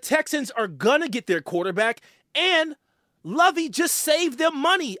the Texans are going to get their quarterback, and Lovey just saved them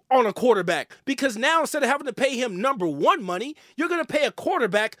money on a quarterback because now instead of having to pay him number 1 money, you're going to pay a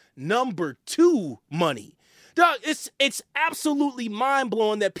quarterback number 2 money. Dog, it's absolutely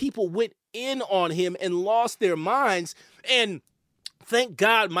mind-blowing that people went in on him and lost their minds. And thank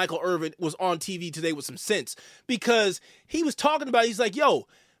God Michael Irvin was on TV today with some sense because he was talking about, he's like, yo,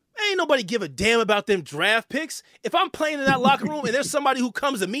 ain't nobody give a damn about them draft picks. If I'm playing in that locker room and there's somebody who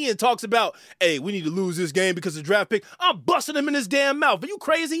comes to me and talks about, hey, we need to lose this game because of the draft pick, I'm busting him in his damn mouth. Are you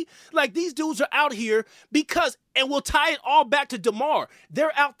crazy? Like, these dudes are out here because, and we'll tie it all back to DeMar.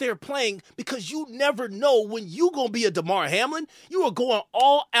 They're out there playing because you never know when you going to be a DeMar Hamlin. You are going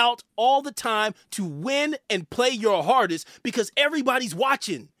all out all the time to win and play your hardest because everybody's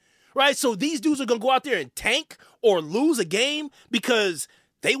watching, right? So these dudes are going to go out there and tank or lose a game because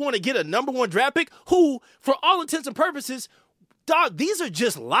they want to get a number 1 draft pick who, for all intents and purposes, dog, these are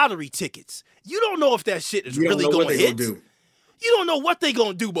just lottery tickets. You don't know if that shit is really going to hit. You don't know what they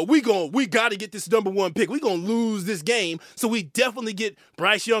going to do, but we got to get this number 1 pick. We going to lose this game, so we definitely get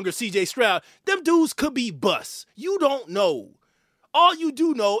Bryce Young or CJ Stroud. Them dudes could be busts. You don't know. All you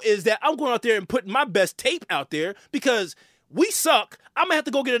do know is that I'm going out there and putting my best tape out there because we suck. I'm going to have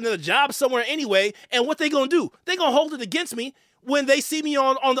to go get another job somewhere anyway, and what they going to do? They going to hold it against me when they see me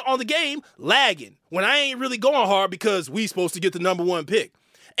on the game lagging, when I ain't really going hard because we supposed to get the number 1 pick.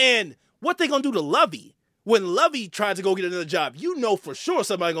 And what they gonna do to Lovey when Lovey tries to go get another job? You know for sure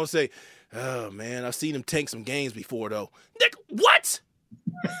somebody gonna say, oh man, I've seen him tank some games before though. Nick, what?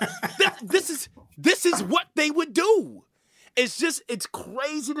 This is what they would do. It's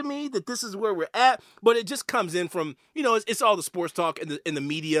crazy to me that this is where we're at, but it just comes in from, it's all the sports talk and the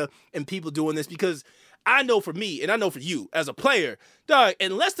media and people doing this because I know for me, and I know for you as a player, dog,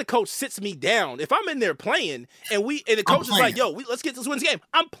 unless the coach sits me down, if I'm in there playing and the coach is like, yo, let's get this wins game,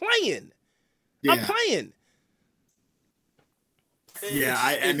 I'm playing. Yeah. I'm playing. Yeah,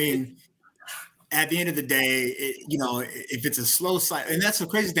 I mean, at the end of the day, if it's a slow cycle, and that's the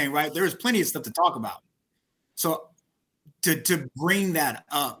crazy thing, right? There's plenty of stuff to talk about. So to bring that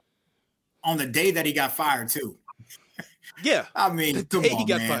up on the day that he got fired too. Yeah, I mean, come on,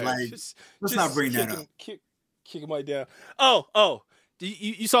 man. Like, let's not bring that up. Kick him right down. Oh,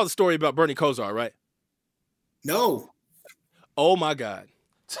 you saw the story about Bernie Kosar, right? No. Oh my God.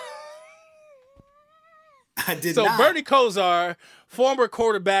 I did not. So Bernie Kosar, former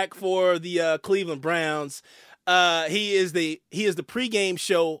quarterback for the Cleveland Browns, he is the pregame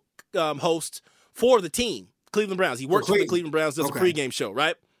show host for the team, Cleveland Browns. He works for the Cleveland Browns, does a pregame show,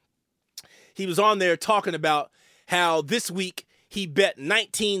 right? He was on there talking about how this week he bet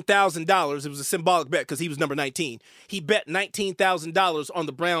 $19,000. It was a symbolic bet because he was number 19. He bet $19,000 on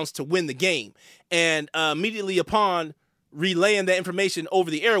the Browns to win the game. And immediately upon relaying that information over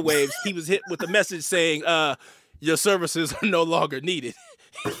the airwaves, he was hit with a message saying, your services are no longer needed.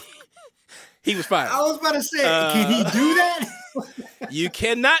 He was fired. I was about to say, can he do that? You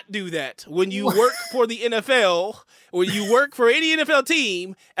cannot do that when you work for the NFL, when you work for any NFL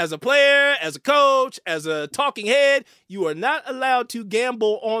team, as a player, as a coach, as a talking head. You are not allowed to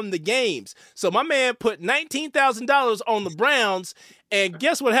gamble on the games. So my man put $19,000 on the Browns, and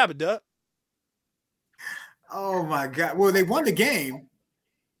guess what happened, Doug? Oh my God! Well, they won the game.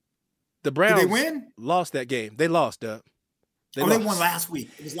 The Browns Did they win? Lost that game. They lost, Doug. They won last week.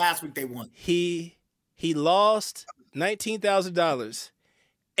 It was last week they won. He lost $19,000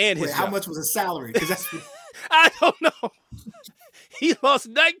 and his job. How much was his salary? Because that's I don't know. He lost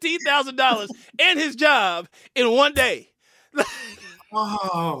 $19,000 and his job in one day.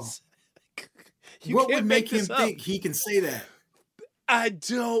 Oh, what would make him think he can say that? I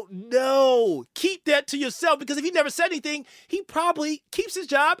don't know. Keep that to yourself, because if he never said anything, he probably keeps his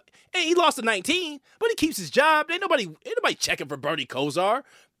job. And he lost to 19, but he keeps his job. Ain't nobody checking for Bernie Kosar,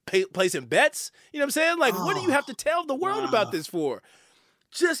 placing bets. You know what I'm saying? Like, what do you have to tell the world about this for?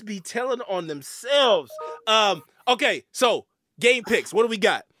 Just be telling on themselves. Okay, so game picks. What do we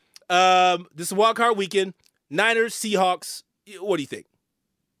got? This is wild card weekend. Niners, Seahawks. What do you think?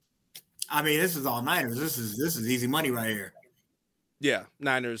 I mean, this is all Niners. This is easy money right here. Yeah,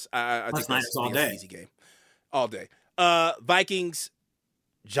 Niners. I think Niners all day. An easy game. All day. Vikings,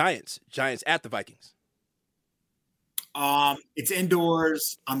 Giants. Giants at the Vikings. It's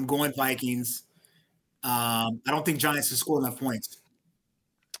indoors. I'm going Vikings. I don't think Giants can score enough points.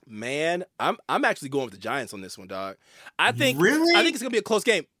 Man, I'm actually going with the Giants on this one, dog. I think Really? I think it's gonna be a close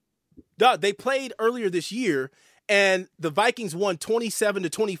game. Dog, they played earlier this year, and the Vikings won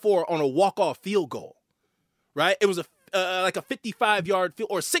 27-24 on a walk-off field goal. Right? It was like a 55-yard field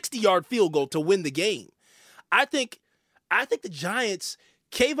or 60-yard field goal to win the game. I think the Giants,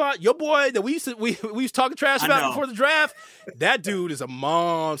 Kayvon, your boy that we was talking trash about before the draft, that dude is a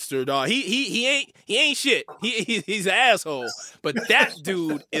monster, dog. He ain't shit. He's an asshole, but that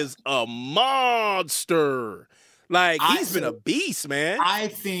dude is a monster. Like, he's been a beast, man. I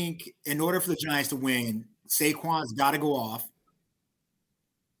think in order for the Giants to win, Saquon's got to go off,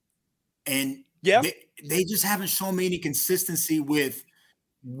 and they just haven't shown me any consistency with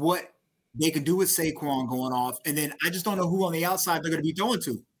what they can do with Saquon going off. And then I just don't know who on the outside they're going to be throwing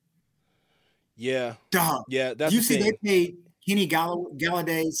to. Yeah. Dog. Yeah, that's you the see thing. they paid Kenny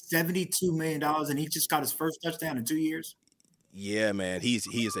Galladay $72 million, and he just got his first touchdown in 2 years. Yeah, man. He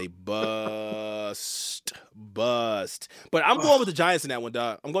is a bust. But I'm going with the Giants in that one,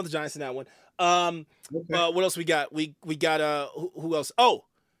 dog. I'm going with the Giants in that one. What else we got? We got who else? Oh,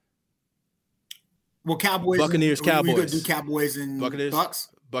 well, Cowboys, Buccaneers, Cowboys. We could do Cowboys and Bucks.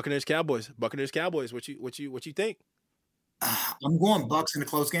 Buccaneers, Cowboys. What you think? I'm going Bucks in a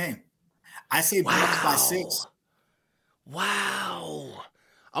close game. I say Bucks by 6. Wow.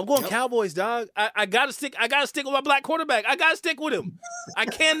 I'm going Cowboys, dog. I gotta stick with my black quarterback. I gotta stick with him. I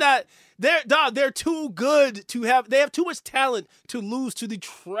cannot. They're too good to have. They have too much talent to lose to the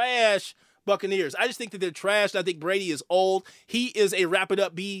trash Buccaneers. I just think that they're trash. I think Brady is old. He is a wrap it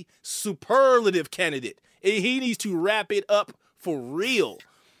up B superlative candidate. He needs to wrap it up for real.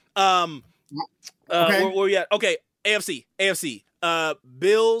 Okay. Where we at? Okay, AFC.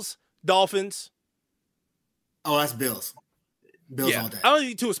 Bills, Dolphins. Oh, that's Bills. Bills Yeah. all day. I don't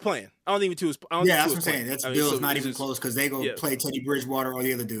think Tua's playing. Yeah, that's what I'm saying. That's Bills not even close because they go play Teddy Bridgewater or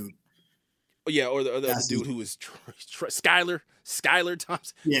the other dude. Yeah, or the other dude who is Skylar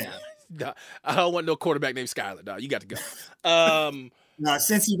Thompson. Yeah. Nah, I don't want no quarterback named Skylar. Nah, you got to go.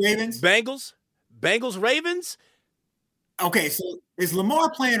 Cincy Ravens. Bengals, Ravens. Okay, so is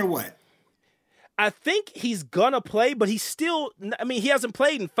Lamar playing or what? I think he's gonna play, but he's still. I mean, he hasn't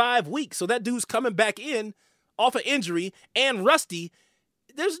played in 5 weeks, so that dude's coming back in off an injury and rusty.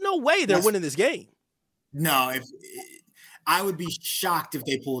 There's no way they're winning this game. No, I would be shocked if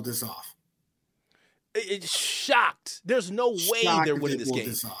they pulled this off. It's shocked. There's no way they're winning this game.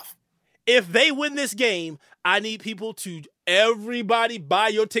 This off. If they win this game, I need people to everybody buy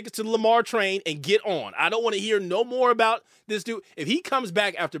your tickets to the Lamar train and get on. I don't want to hear no more about this dude. If he comes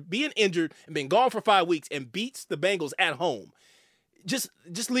back after being injured and been gone for 5 weeks and beats the Bengals at home, just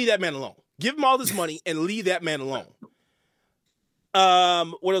leave that man alone. Give him all this money and leave that man alone.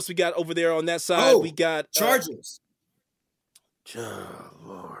 What else we got over there on that side? We got Chargers. Oh,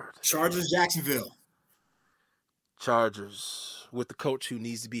 Lord. Chargers, Jacksonville. Chargers with the coach who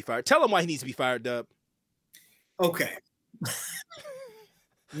needs to be fired. Tell him why he needs to be fired, Dub. Okay.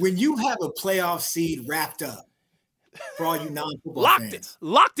 When you have a playoff seed wrapped up, for all you non-football fans.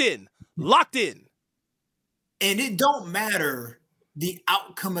 Locked in. And it don't matter the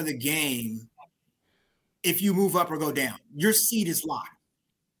outcome of the game if you move up or go down. Your seed is locked.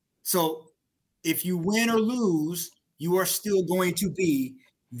 So if you win or lose, you are still going to be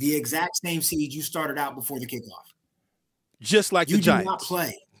the exact same seed you started out before the kickoff. Just like you the Giants. You do not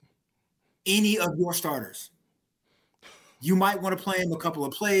play any of your starters. You might want to play them a couple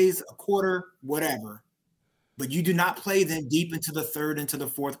of plays, a quarter, whatever, but you do not play them deep into the third, into the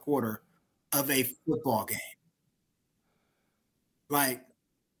fourth quarter of a football game. Like,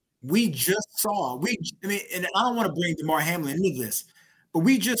 we just saw, and I don't want to bring DeMar Hamlin into this, but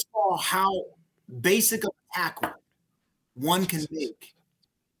we just saw how basic of a tackle one can make,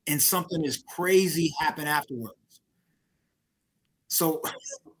 and something is crazy happen afterwards. So,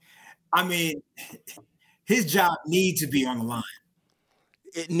 I mean, his job needs to be on the line.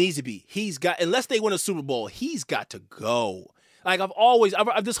 It needs to be. Unless they win a Super Bowl, he's got to go. Like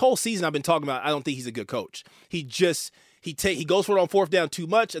this whole season I've been talking about, I don't think he's a good coach. He goes for it on fourth down too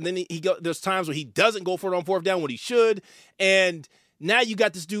much, and then there's times where he doesn't go for it on fourth down when he should. And now you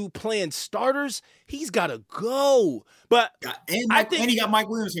got this dude playing starters. He's got to go. But and he got Mike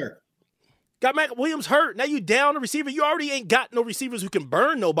Williams hurt. Got Mike Williams hurt. Now you down a receiver. You already ain't got no receivers who can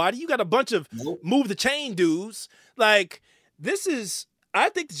burn nobody. You got a bunch of move the chain dudes. Like, I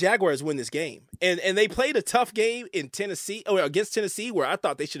think the Jaguars win this game. And they played a tough game in Tennessee, or against Tennessee, where I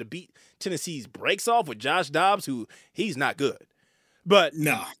thought they should have beat Tennessee's brakes off with Josh Dobbs, who he's not good. But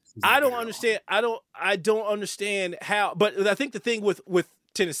no, I don't understand. I don't understand how. But I think the thing with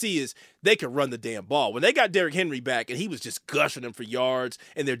Tennessee is they can run the damn ball. When they got Derrick Henry back and he was just gushing them for yards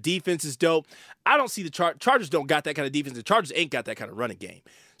and their defense is dope, I don't see the Chargers don't got that kind of defense. The Chargers ain't got that kind of running game.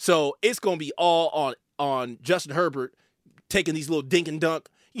 So it's going to be all on Justin Herbert taking these little dink and dunk,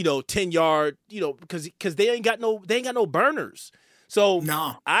 10-yard, because they ain't got no burners. So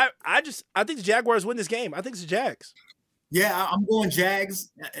no, I think the Jaguars win this game. I think it's the Jags. Yeah, I'm going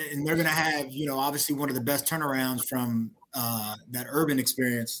Jags, and they're going to have, obviously one of the best turnarounds from that Urban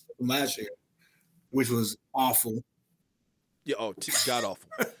experience from last year, which was awful. Yeah, god awful.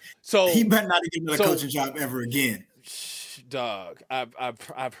 So he better not get another coaching job ever again. Dog,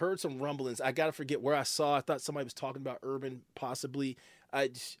 I've heard some rumblings. I gotta forget where I saw. I thought somebody was talking about Urban possibly.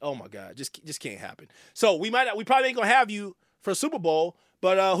 Oh my God, just can't happen. So we probably ain't gonna have you for Super Bowl,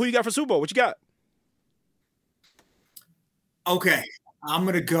 but who you got for Super Bowl? What you got? Okay, I'm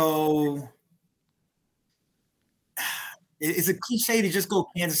gonna go. It's a cliche to just go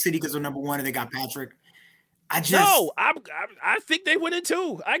Kansas City because they're number one and they got Patrick. I think they win it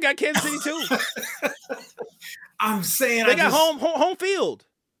too. I got Kansas City too. I'm saying they got home field.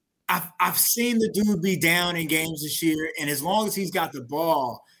 I've seen the dude be down in games this year, and as long as he's got the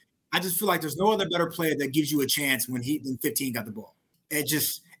ball, I just feel like there's no other better player that gives you a chance when 15 got the ball. And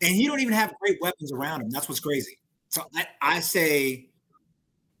he don't even have great weapons around him. That's what's crazy. So I say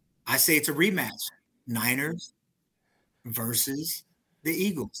it's a rematch. Niners versus the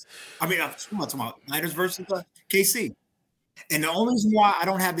Eagles. I mean, I'm talking about Niners versus KC. And the only reason why I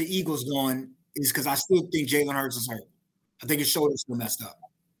don't have the Eagles going is because I still think Jalen Hurts is hurt. I think his shoulder's still messed up.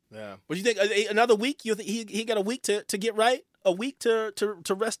 Yeah. What do you think? Another week? You think he got a week to get right? A week to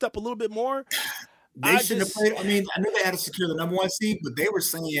rest up a little bit more? They shouldn't have played. I mean, I knew they had to secure the number one seed, but they were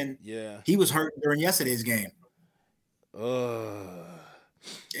saying he was hurt during yesterday's game.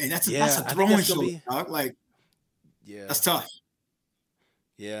 And that's a throwing show, dog. Like, that's tough.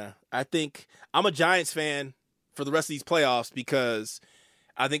 Yeah, I think I'm a Giants fan for the rest of these playoffs because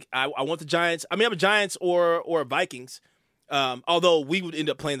I think I want the Giants. I mean, I'm a Giants or Vikings. Although we would end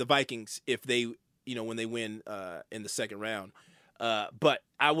up playing the Vikings if they, when they win in the second round. But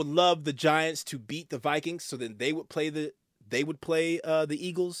I would love the Giants to beat the Vikings, so then they would play the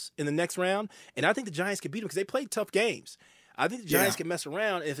Eagles in the next round, and I think the Giants can beat them because they play tough games. I think the Giants can mess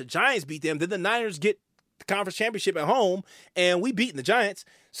around. And if the Giants beat them, then the Niners get the conference championship at home, and we beating the Giants.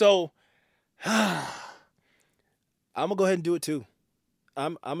 So I'm gonna go ahead and do it too.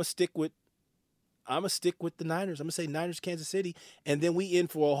 I'm gonna stick with the Niners. I'm gonna say Niners, Kansas City, and then we in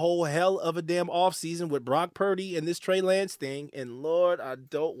for a whole hell of a damn offseason with Brock Purdy and this Trey Lance thing. And Lord, I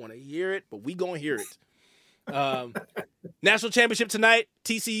don't want to hear it, but we gonna hear it. National championship tonight,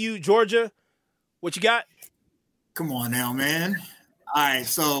 TCU, Georgia. What you got? Come on now, man. All right,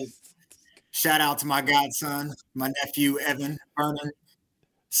 so shout out to my godson, my nephew, Evan Vernon,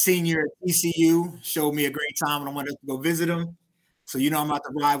 senior at TCU. Showed me a great time when I wanted to go visit him. So, I'm about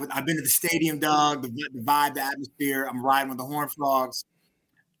to ride I've been to the stadium, dog, the vibe, the atmosphere. I'm riding with the Horned Frogs.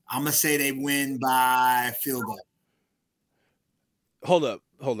 I'm going to say they win by field goal. Hold up.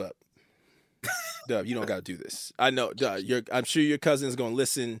 Dub, you don't got to do this. I know, I'm sure your cousin is going to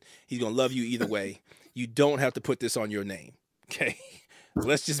listen. He's going to love you either way. you don't have to put this on your name. Okay,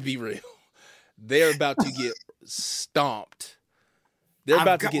 let's just be real. They're about to get stomped.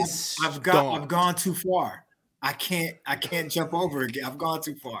 I've gone too far. I can't jump over again. I've gone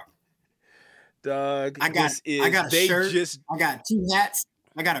too far. Dog, I got a shirt. I got 2 hats.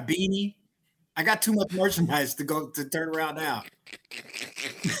 I got a beanie. I got too much merchandise to turn around now.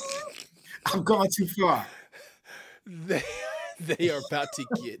 I've gone too far. They are about to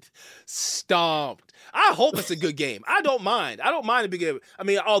get stomped. I hope it's a good game. I don't mind a big game. I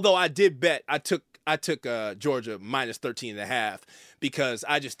mean, although I did bet, I took Georgia minus 13.5 because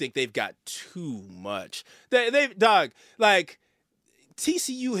I just think they've got too much. Dog, like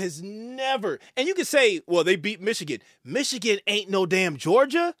TCU has never, and you can say, well, they beat Michigan. Michigan ain't no damn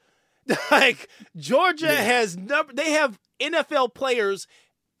Georgia. Like Georgia has never. They have NFL players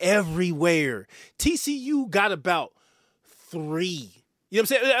everywhere. TCU got about 3. You know what I'm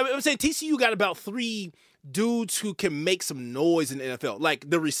saying? I'm saying TCU got about 3 dudes who can make some noise in the NFL. Like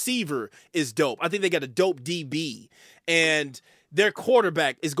the receiver is dope. I think they got a dope DB, and their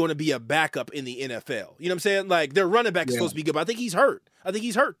quarterback is going to be a backup in the NFL. You know what I'm saying? Like their running back is supposed to be good, but I think he's hurt.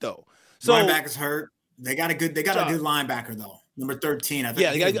 Though. So running back is hurt. They got a good linebacker though. Number 13. I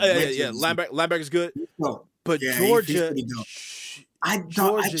think. Linebacker's good. No. But Georgia, I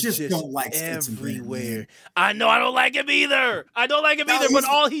just don't like everywhere. I know I don't like him either. But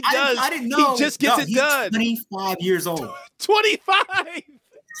all he does, I didn't know. He just gets it done. 25 years old. 25.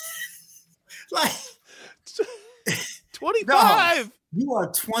 Like 25. No, you are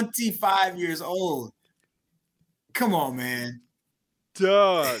 25 years old. Come on, man.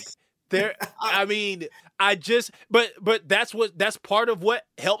 Dog. I mean, but that's part of what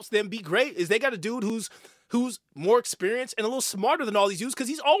helps them be great is they got a dude who's more experienced and a little smarter than all these dudes because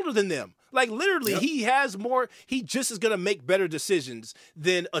he's older than them. Like literally, he has more. He just is gonna make better decisions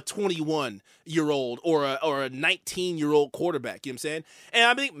than a 21-year-old or a 19-year-old quarterback. You know what I'm saying? And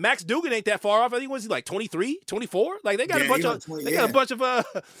I mean, Max Duggan ain't that far off. I think was he like 23, 24? Like they got a bunch of. They got a bunch of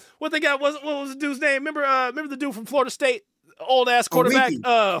what they got was what was the dude's name? Remember the dude from Florida State, old ass quarterback.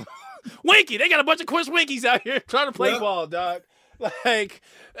 Winky. They got a bunch of Chris Winkies out here trying to play ball, dog. Like,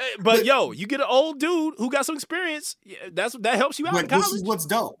 but you get an old dude who got some experience. That helps you out in college. This is what's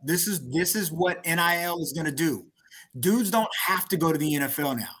dope. This is what NIL is going to do. Dudes don't have to go to the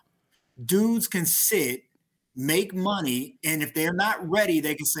NFL now. Dudes can sit, make money, and if they're not ready,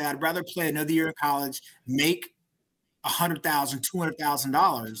 they can say, "I'd rather play another year in college, make $100,000,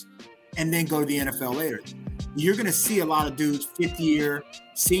 $200,000, and then go to the NFL later." You're going to see a lot of dudes, 50-year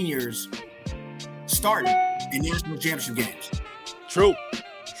seniors, starting in national championship games. True.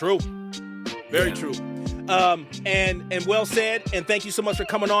 Very true. And well said. And thank you so much for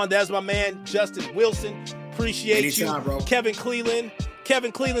coming on. That's my man, Justin Wilson. Appreciate Anytime, you. Bro. Kevin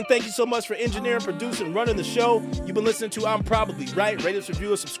Cleveland, thank you so much for engineering, producing, running the show. You've been listening to I'm Probably Right. Rate us,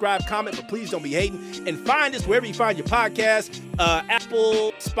 review us, subscribe, comment, but please don't be hating. And find us wherever you find your podcast.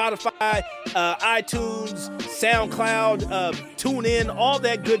 Apple, Spotify, iTunes, SoundCloud, TuneIn, all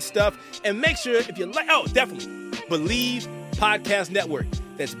that good stuff. And make sure if you like, definitely, Believe Podcast Network.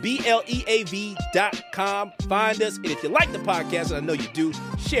 That's BLEAV.com. Find us. And if you like the podcast, and I know you do,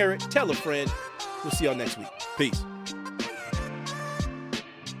 share it, tell a friend. We'll see y'all next week. Peace.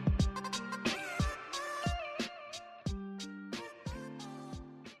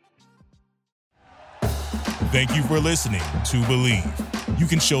 Thank you for listening to Believe. You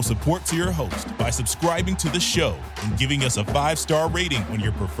can show support to your host by subscribing to the show and giving us a 5-star rating on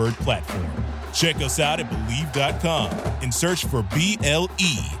your preferred platform. Check us out at Believe.com and search for BLEAV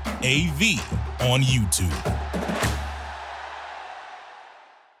on YouTube.